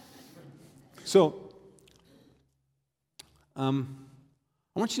 So, I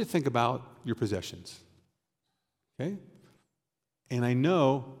want you to think about your possessions. Okay? And I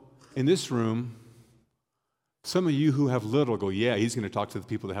know in this room, some of you who have little go, yeah, he's going to talk to the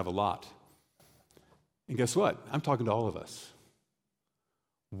people that have a lot. And guess what? I'm talking to all of us.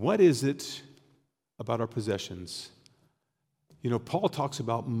 What is it about our possessions? You know, Paul talks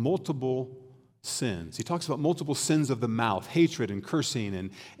about multiple sins. He talks about multiple sins of the mouth, hatred and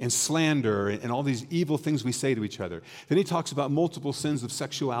cursing and slander and all these evil things we say to each other. Then he talks about multiple sins of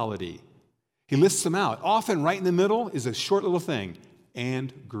sexuality. He lists them out. Often right in the middle is a short little thing,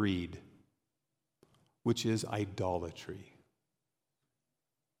 and greed, which is idolatry.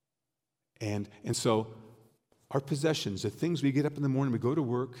 And so our possessions, the things we get up in the morning, we go to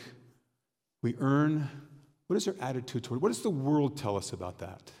work, we earn, what is our attitude toward? What does the world tell us about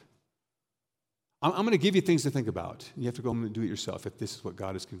that? I'm going to give you things to think about. You have to go and do it yourself if this is what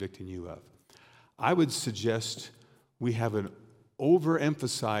God is convicting you of. I would suggest we have an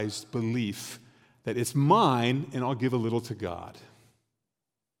overemphasized belief that it's mine and I'll give a little to God.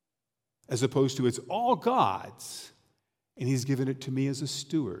 As opposed to it's all God's and He's given it to me as a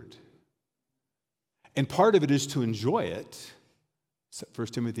steward. And part of it is to enjoy it. 1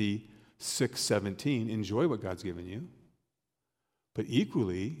 Timothy 6:17, enjoy what God's given you. But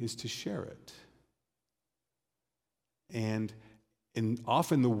equally is to share it. And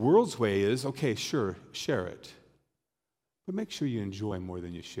often the world's way is, okay, sure, share it. but make sure you enjoy more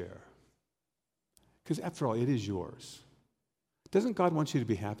than you share. Because after all, it is yours. Doesn't God want you to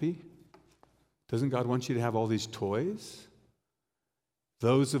be happy? Doesn't God want you to have all these toys?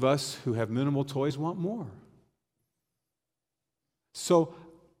 Those of us who have minimal toys want more. So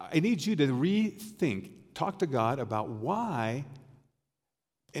I need you to rethink, talk to God about why,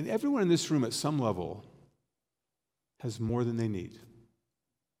 and everyone in this room at some level has more than they need.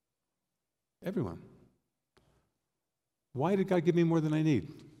 Everyone. Why did God give me more than I need?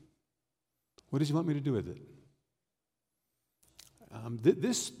 What does he want me to do with it?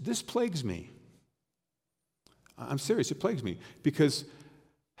 This plagues me. I'm serious, it plagues me. Because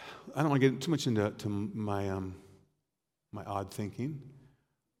I don't want to get too much into my odd thinking.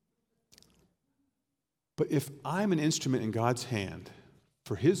 But if I'm an instrument in God's hand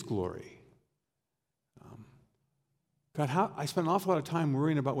for his glory, God, I spend an awful lot of time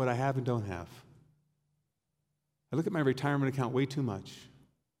worrying about what I have and don't have. I look at my retirement account way too much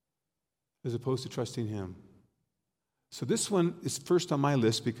as opposed to trusting him. So this one is first on my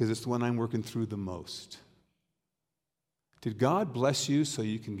list because it's the one I'm working through the most. Did God bless you so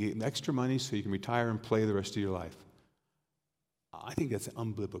you can get extra money so you can retire and play the rest of your life? I think that's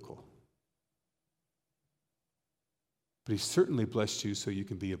unbiblical. But he certainly blessed you so you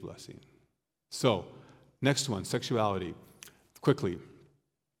can be a blessing. So, next one, sexuality. Quickly.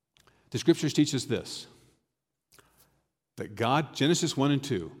 The scriptures teach us this. That God, Genesis 1 and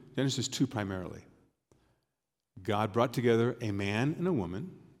 2, Genesis 2 primarily, God brought together a man and a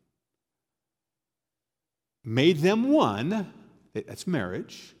woman, made them one, that's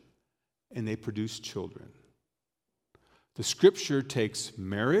marriage, and they produced children. The scripture takes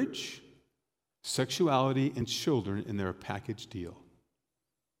marriage, sexuality, and children in their package deal.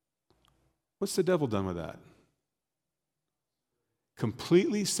 What's the devil done with that?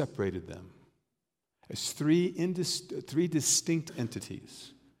 Completely separated them as three distinct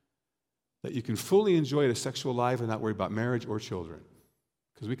entities that you can fully enjoy a sexual life and not worry about marriage or children,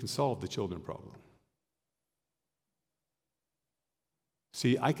 because we can solve the children problem.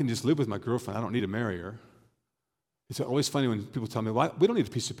 See, I can just live with my girlfriend. I don't need to marry her. It's always funny when people tell me, well, we don't need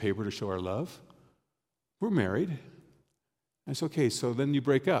a piece of paper to show our love. We're married. And it's okay, so then you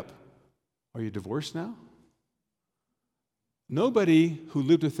break up. Are you divorced now? Nobody who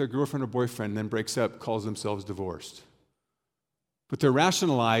lived with their girlfriend or boyfriend then breaks up calls themselves divorced. But they're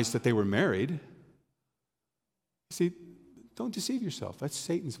rationalized that they were married. See, don't deceive yourself. That's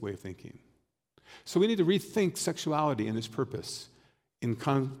Satan's way of thinking. So we need to rethink sexuality and its purpose in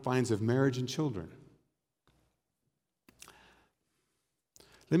confines of marriage and children.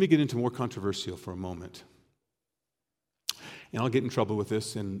 Let me get into more controversial for a moment. And I'll get in trouble with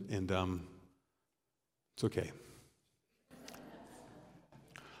this, and it's okay.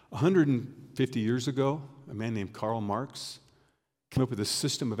 150 years ago, a man named Karl Marx came up with a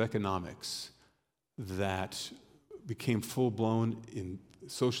system of economics that became full-blown in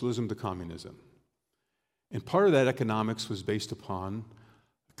socialism to communism. And part of that economics was based upon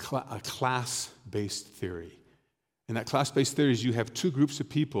a class-based theory. And that class-based theory is you have two groups of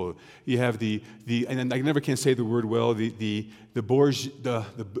people. You have and I never can say the word well, the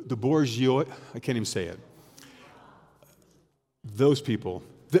bourgeois, I can't even say it. Those people.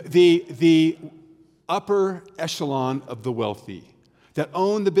 The upper echelon of the wealthy that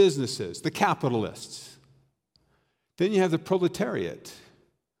own the businesses, the capitalists. Then you have the proletariat,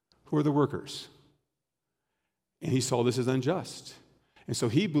 who are the workers. And he saw this as unjust. And so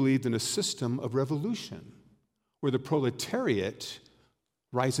he believed in a system of revolution where the proletariat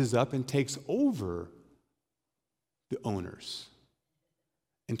rises up and takes over the owners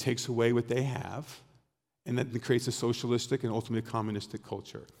and takes away what they have, and that creates a socialistic and ultimately communistic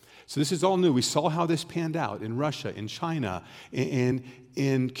culture. So this is all new. We saw how this panned out in Russia, in China,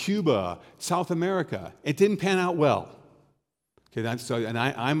 in Cuba, South America. It didn't pan out well. Okay,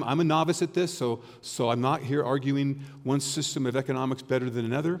 I'm a novice at this, so I'm not here arguing one system of economics better than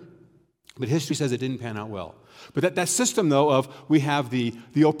another. But history says it didn't pan out well. But that system, though, of we have the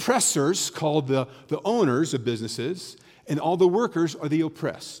oppressors called the owners of businesses, and all the workers are the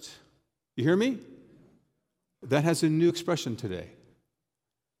oppressed. You hear me? That has a new expression today.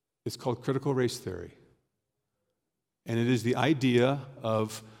 It's called critical race theory. And it is the idea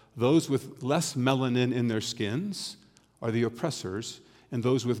of those with less melanin in their skins are the oppressors, and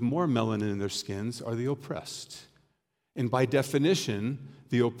those with more melanin in their skins are the oppressed. And by definition,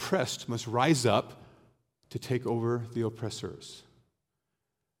 the oppressed must rise up to take over the oppressors.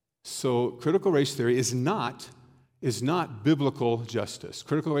 So critical race theory is not biblical justice.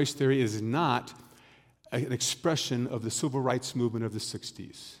 Critical race theory is not an expression of the civil rights movement of the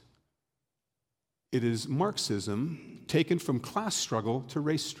 60s. It is Marxism taken from class struggle to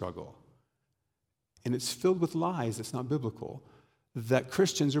race struggle. And it's filled with lies that's not biblical that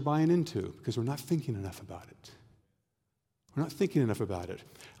Christians are buying into because we're not thinking enough about it. We're not thinking enough about it.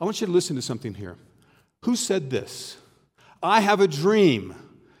 I want you to listen to something here. Who said this? I have a dream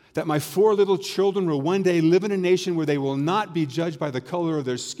that my 4 little children will one day live in a nation where they will not be judged by the color of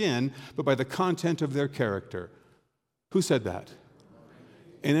their skin, but by the content of their character. Who said that?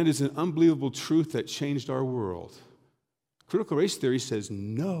 And it is an unbelievable truth that changed our world. Critical race theory says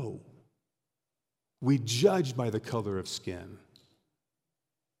no. We judge by the color of skin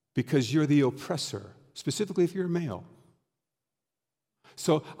because you're the oppressor, specifically if you're a male.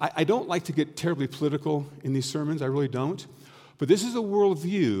 So I don't like to get terribly political in these sermons, I really don't. But this is a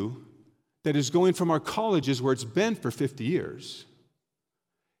worldview that is going from our colleges, where it's been for 50 years,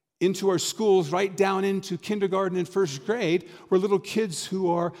 into our schools, right down into kindergarten and first grade, where little kids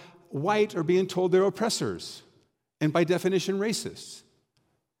who are white are being told they're oppressors, and by definition, racists.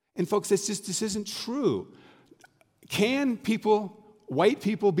 And folks, this isn't true. Can white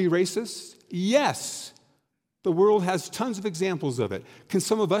people be racist? Yes. The world has tons of examples of it. Can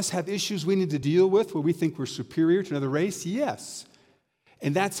some of us have issues we need to deal with where we think we're superior to another race? Yes.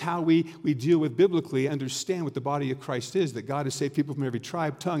 And that's how we deal with biblically, understand what the body of Christ is, that God has saved people from every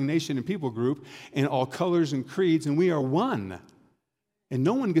tribe, tongue, nation, and people group, and all colors and creeds, and we are one. And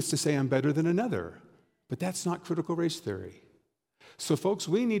no one gets to say I'm better than another. But that's not critical race theory. So folks,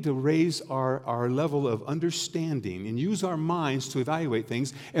 we need to raise our level of understanding and use our minds to evaluate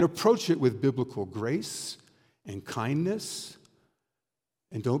things and approach it with biblical grace and kindness,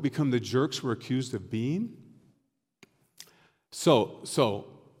 and don't become the jerks we're accused of being. So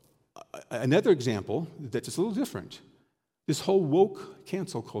another example that's just a little different, this whole woke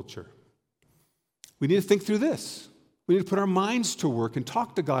cancel culture. We need to think through this. We need to put our minds to work and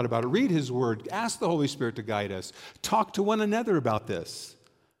talk to God about it, read His Word, ask the Holy Spirit to guide us, talk to one another about this.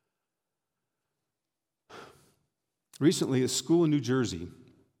 Recently, a school in New Jersey,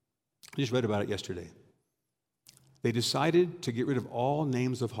 I just read about it yesterday, they decided to get rid of all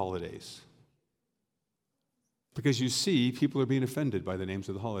names of holidays. Because you see, people are being offended by the names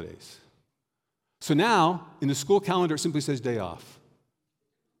of the holidays. So now, in the school calendar, it simply says day off.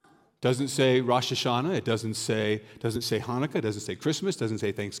 Doesn't say Rosh Hashanah, it doesn't say Hanukkah, it doesn't say Christmas, doesn't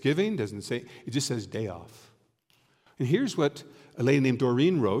say Thanksgiving, it just says day off. And here's what a lady named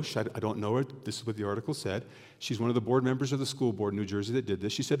Doreen Roche, I don't know her, this is what the article said. She's one of the board members of the school board in New Jersey that did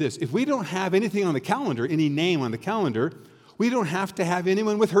this. She said this: if we don't have anything on the calendar, any name on the calendar, we don't have to have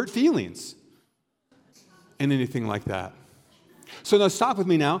anyone with hurt feelings and anything like that. So now stop with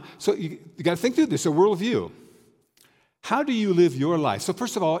me now. So you got to think through this, a worldview. How do you live your life? So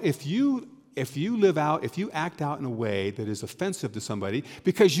first of all, if you act out in a way that is offensive to somebody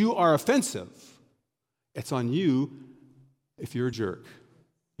because you are offensive, it's on you if you're a jerk.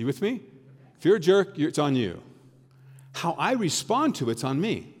 You with me? If you're a jerk, it's on you. How I respond to it's on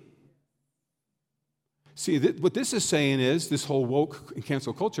me. See, what this is saying is, this whole woke and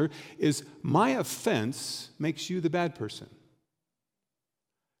cancel culture, is my offense makes you the bad person.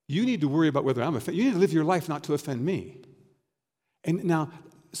 You need to worry about whether I'm offended. You need to live your life not to offend me. And now,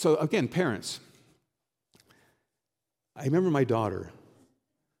 so again, parents, I remember my daughter.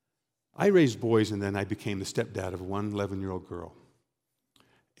 I raised boys, and then I became the stepdad of one 11-year-old girl.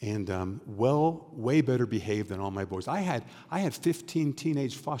 And way better behaved than all my boys. I had 15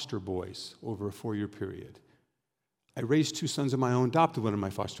 teenage foster boys over a 4-year period. I raised 2 sons of my own, adopted one of my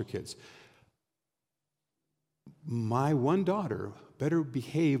foster kids. My one daughter better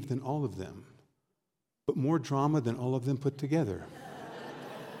behaved than all of them, but more drama than all of them put together.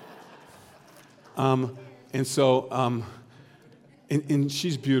 And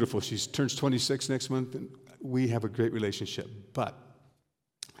she's beautiful. She turns 26 next month, and we have a great relationship. But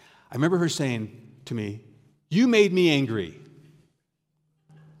I remember her saying to me, "You made me angry."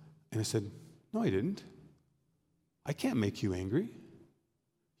 And I said, "No, I didn't. I can't make you angry.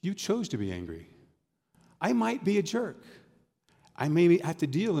 You chose to be angry. I might be a jerk. I may have to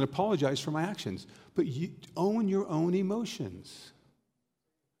deal and apologize for my actions, but you own your own emotions.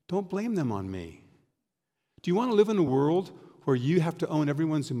 Don't blame them on me. Do you want to live in a world where you have to own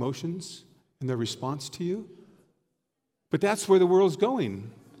everyone's emotions and their response to you? But that's where the world's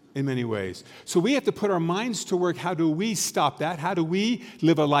going in many ways. So we have to put our minds to work. How do we stop that? How do we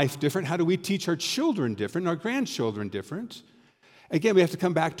live a life different? How do we teach our children different, our grandchildren different? Again, we have to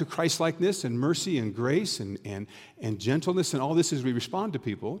come back to Christ-likeness and mercy and grace and gentleness and all this as we respond to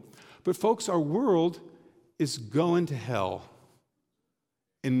people. But folks, our world is going to hell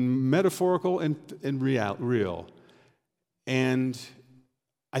in metaphorical and real. And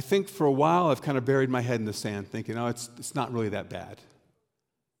I think for a while I've kind of buried my head in the sand thinking, oh, it's not really that bad.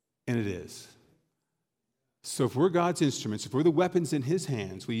 And it is. So if we're God's instruments, if we're the weapons in his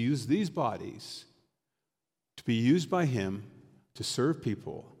hands, we use these bodies to be used by him to serve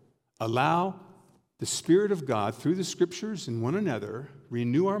people. Allow the Spirit of God through the Scriptures and one another,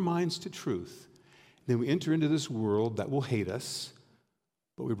 renew our minds to truth. Then we enter into this world that will hate us,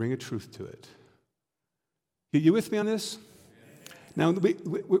 but we bring a truth to it. You with me on this? Now,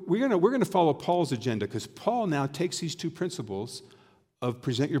 we're going to follow Paul's agenda, because Paul now takes these two principles of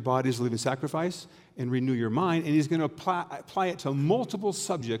present your body as a living sacrifice and renew your mind, and he's going to apply it to multiple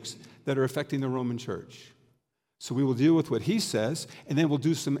subjects that are affecting the Roman church. So we will deal with what he says, and then we'll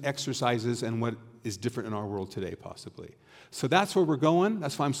do some exercises and what is different in our world today, possibly. So that's where we're going.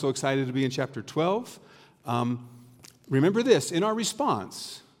 That's why I'm so excited to be in chapter 12. Remember this, in our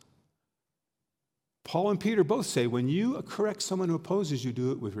response, Paul and Peter both say, when you correct someone who opposes you,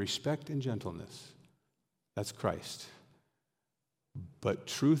 do it with respect and gentleness. That's Christ. But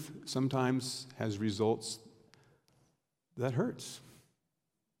truth sometimes has results that hurts.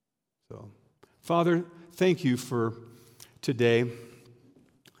 So, Father, thank you for today.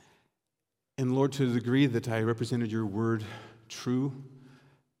 And Lord, to the degree that I represented your word true,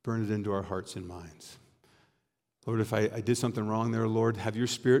 burn it into our hearts and minds. Lord, if I did something wrong there, Lord, have your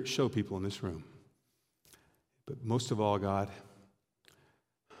Spirit show people in this room. But most of all, God,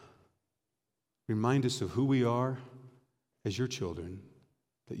 remind us of who we are as your children,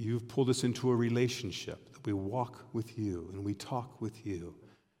 that you've pulled us into a relationship, that we walk with you and we talk with you.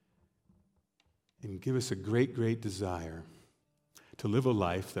 And give us a great, great desire to live a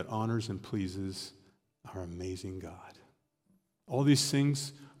life that honors and pleases our amazing God. All these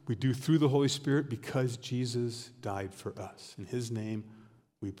things we do through the Holy Spirit because Jesus died for us. In his name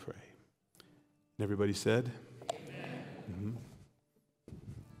we pray. And everybody said, amen. Mm-hmm.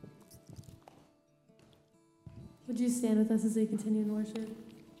 Would you stand with us as we continue in worship?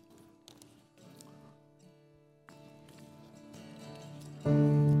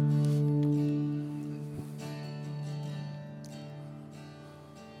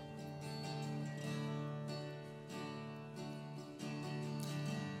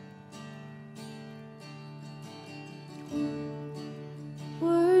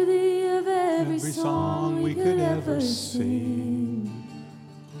 Worthy of every song we could ever sing.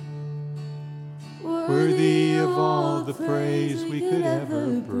 Worthy of all the praise we could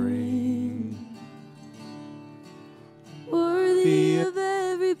ever bring. Worthy of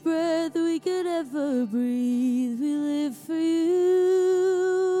every breath we could ever breathe. We live for you.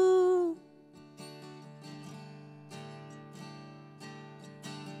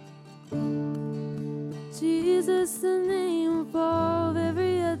 Jesus, the name above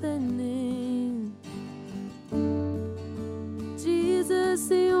every other name. Jesus,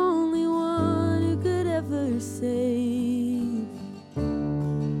 the only one who could ever save.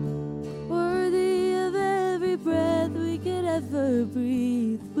 Worthy of every breath we could ever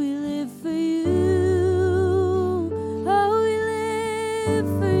breathe. We live for you. Oh, we live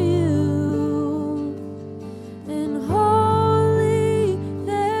for you. And holy,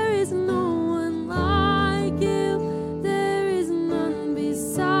 there is no one like you. There is none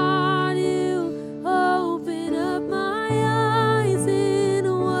beside you. Open up my eyes in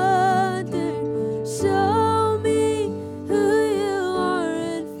wonder. Show me who you are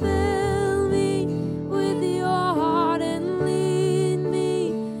and fill me with your heart and lead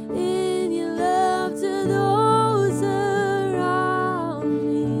me in your love to those around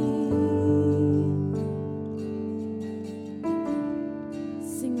me.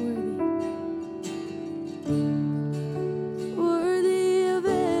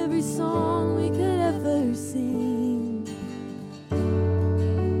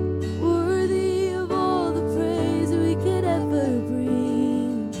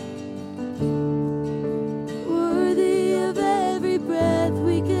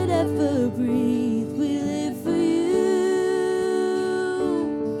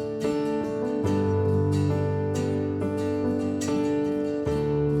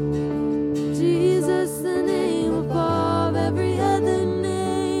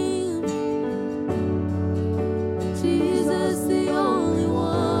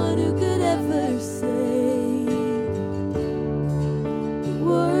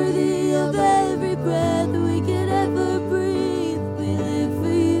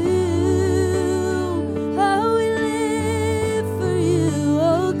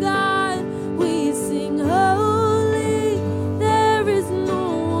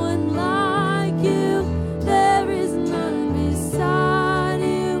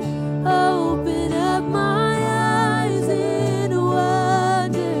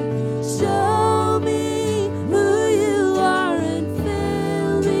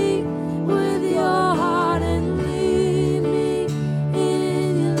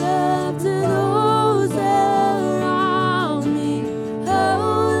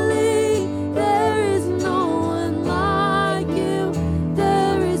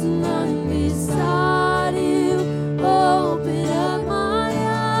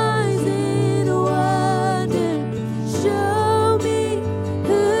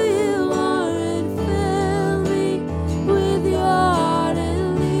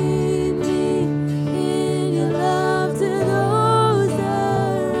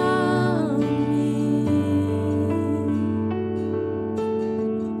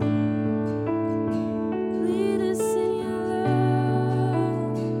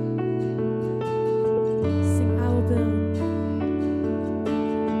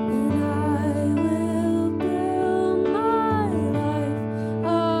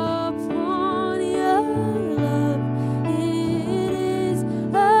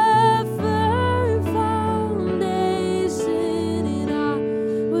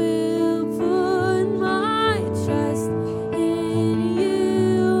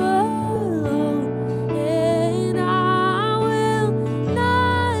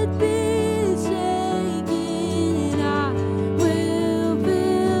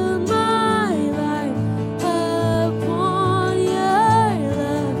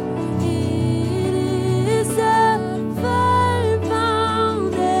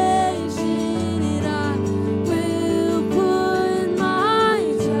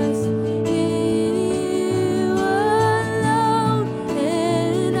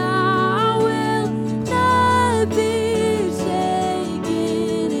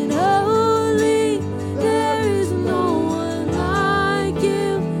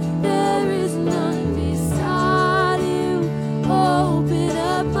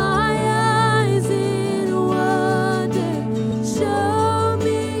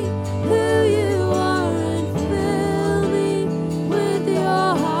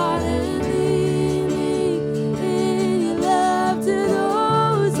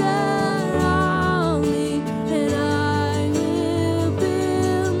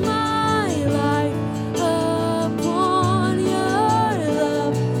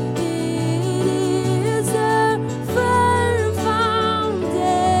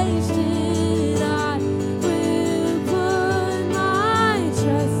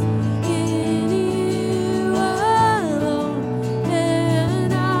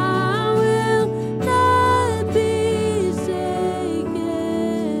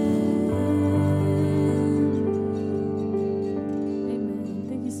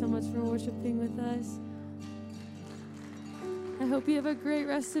 hope you have a great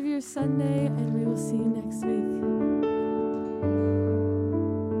rest of your Sunday, and we will see you next week.